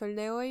hasta el sol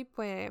de hoy,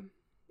 pues,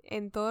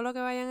 en todo lo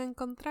que vayan a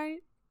encontrar,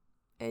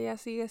 ella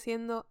sigue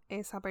siendo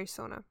esa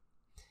persona.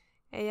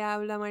 Ella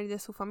habla mal de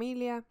su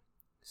familia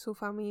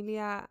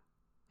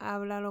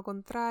habla lo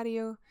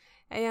contrario,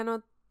 ella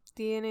no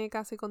tiene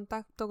casi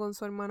contacto con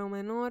su hermano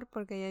menor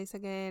porque ella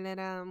dice que él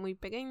era muy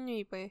pequeño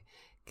y pues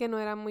que no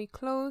era muy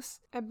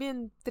close. Es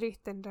bien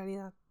triste en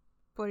realidad,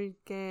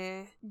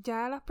 porque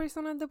ya las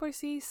personas de por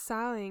sí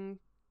saben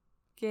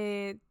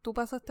que tú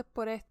pasaste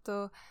por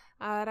esto,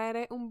 ahora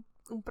eres un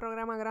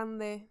programa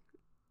grande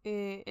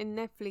en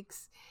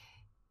Netflix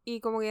y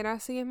como quiera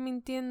sigues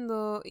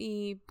mintiendo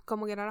y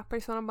como quiera las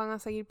personas van a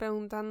seguir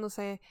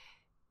preguntándose,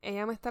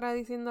 ¿ella me estará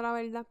diciendo la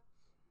verdad?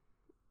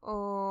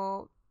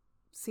 ¿O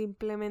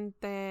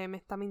simplemente me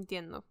está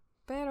mintiendo?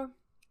 Pero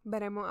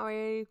veremos a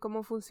ver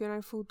cómo funciona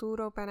el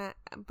futuro para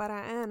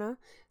Anna.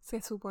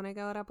 Se supone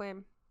que ahora pues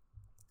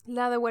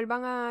la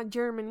devuelvan a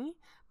Germany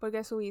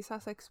porque su visa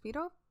se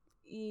expiró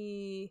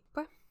y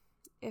pues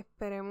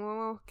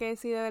esperemos que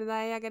si de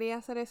verdad ella quería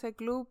hacer ese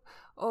club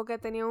o que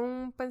tenía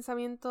un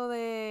pensamiento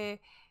de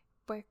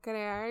pues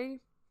crear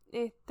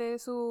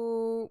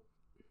su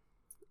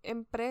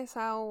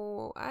empresa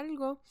o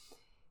algo,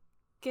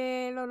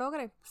 que lo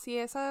logre. Si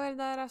esa de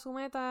verdad era su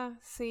meta,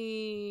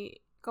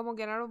 si como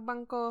quiera los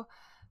bancos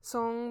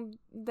son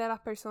de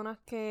las personas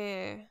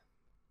que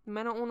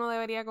menos uno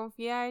debería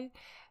confiar,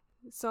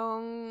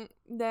 son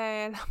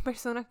de las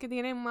personas que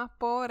tienen más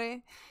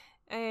pobres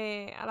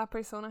a las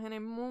personas en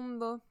el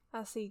mundo.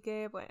 Así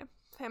que pues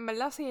en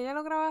verdad si ella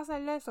lograba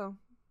hacer eso,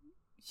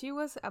 she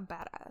was a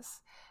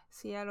badass.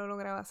 Si ella lo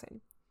lograba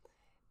hacer.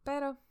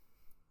 Pero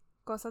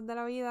cosas de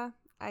la vida,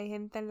 hay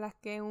gente en las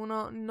que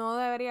uno no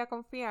debería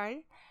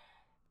confiar,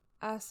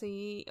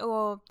 así,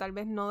 o tal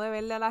vez no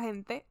deberle a la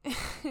gente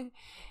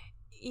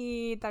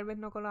y tal vez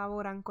no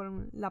colaboran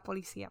con la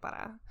policía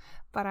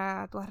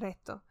para tu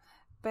arresto.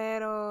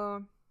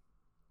 Pero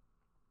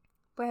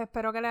pues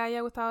espero que les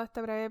haya gustado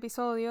este breve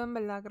episodio. En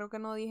verdad creo que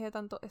no dije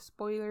tantos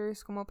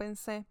spoilers como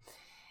pensé,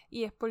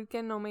 y es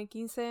porque no me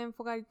quise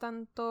enfocar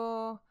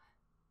tanto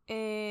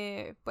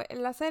pues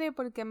en la serie,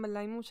 porque en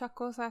verdad hay muchas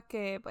cosas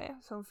que pues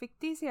son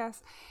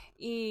ficticias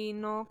y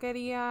no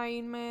quería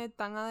irme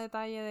tan a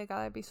detalle de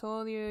cada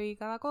episodio y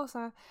cada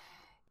cosa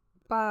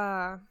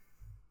para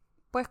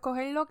pues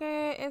coger lo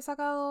que he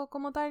sacado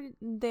como tal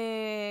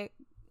de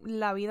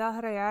la vida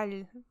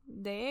real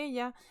de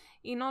ella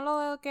y no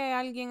lo que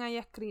alguien haya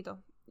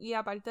escrito. Y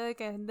aparte de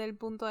que es del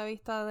punto de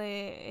vista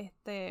de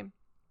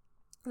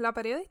la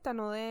periodista,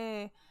 no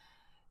de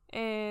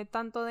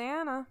tanto de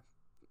Anna.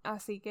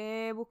 Así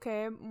que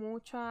busqué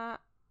muchas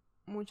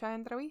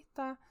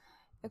entrevistas,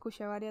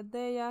 escuché varias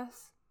de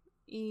ellas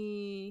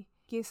y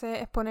quise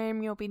exponer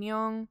mi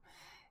opinión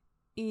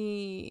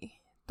y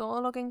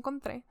todo lo que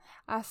encontré.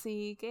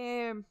 Así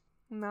que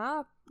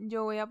nada,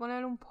 yo voy a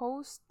poner un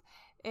post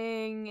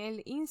en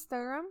el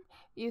Instagram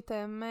y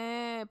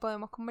ustedes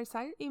podemos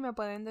conversar y me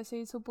pueden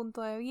decir su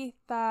punto de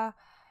vista,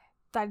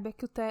 tal vez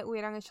que ustedes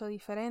hubieran hecho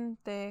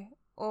diferente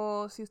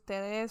o si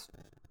ustedes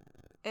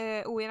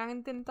hubieran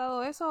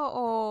intentado eso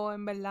o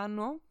en verdad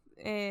no,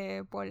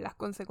 por las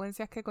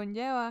consecuencias que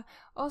conlleva,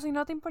 o si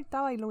no te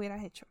importaba y lo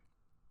hubieras hecho.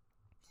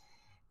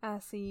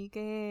 Así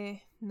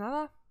que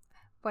nada,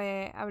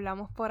 pues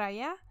hablamos por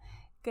allá.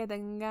 Que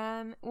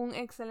tengan un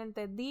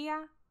excelente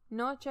día,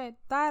 noche,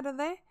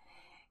 tarde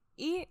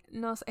y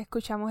nos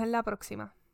escuchamos en la próxima.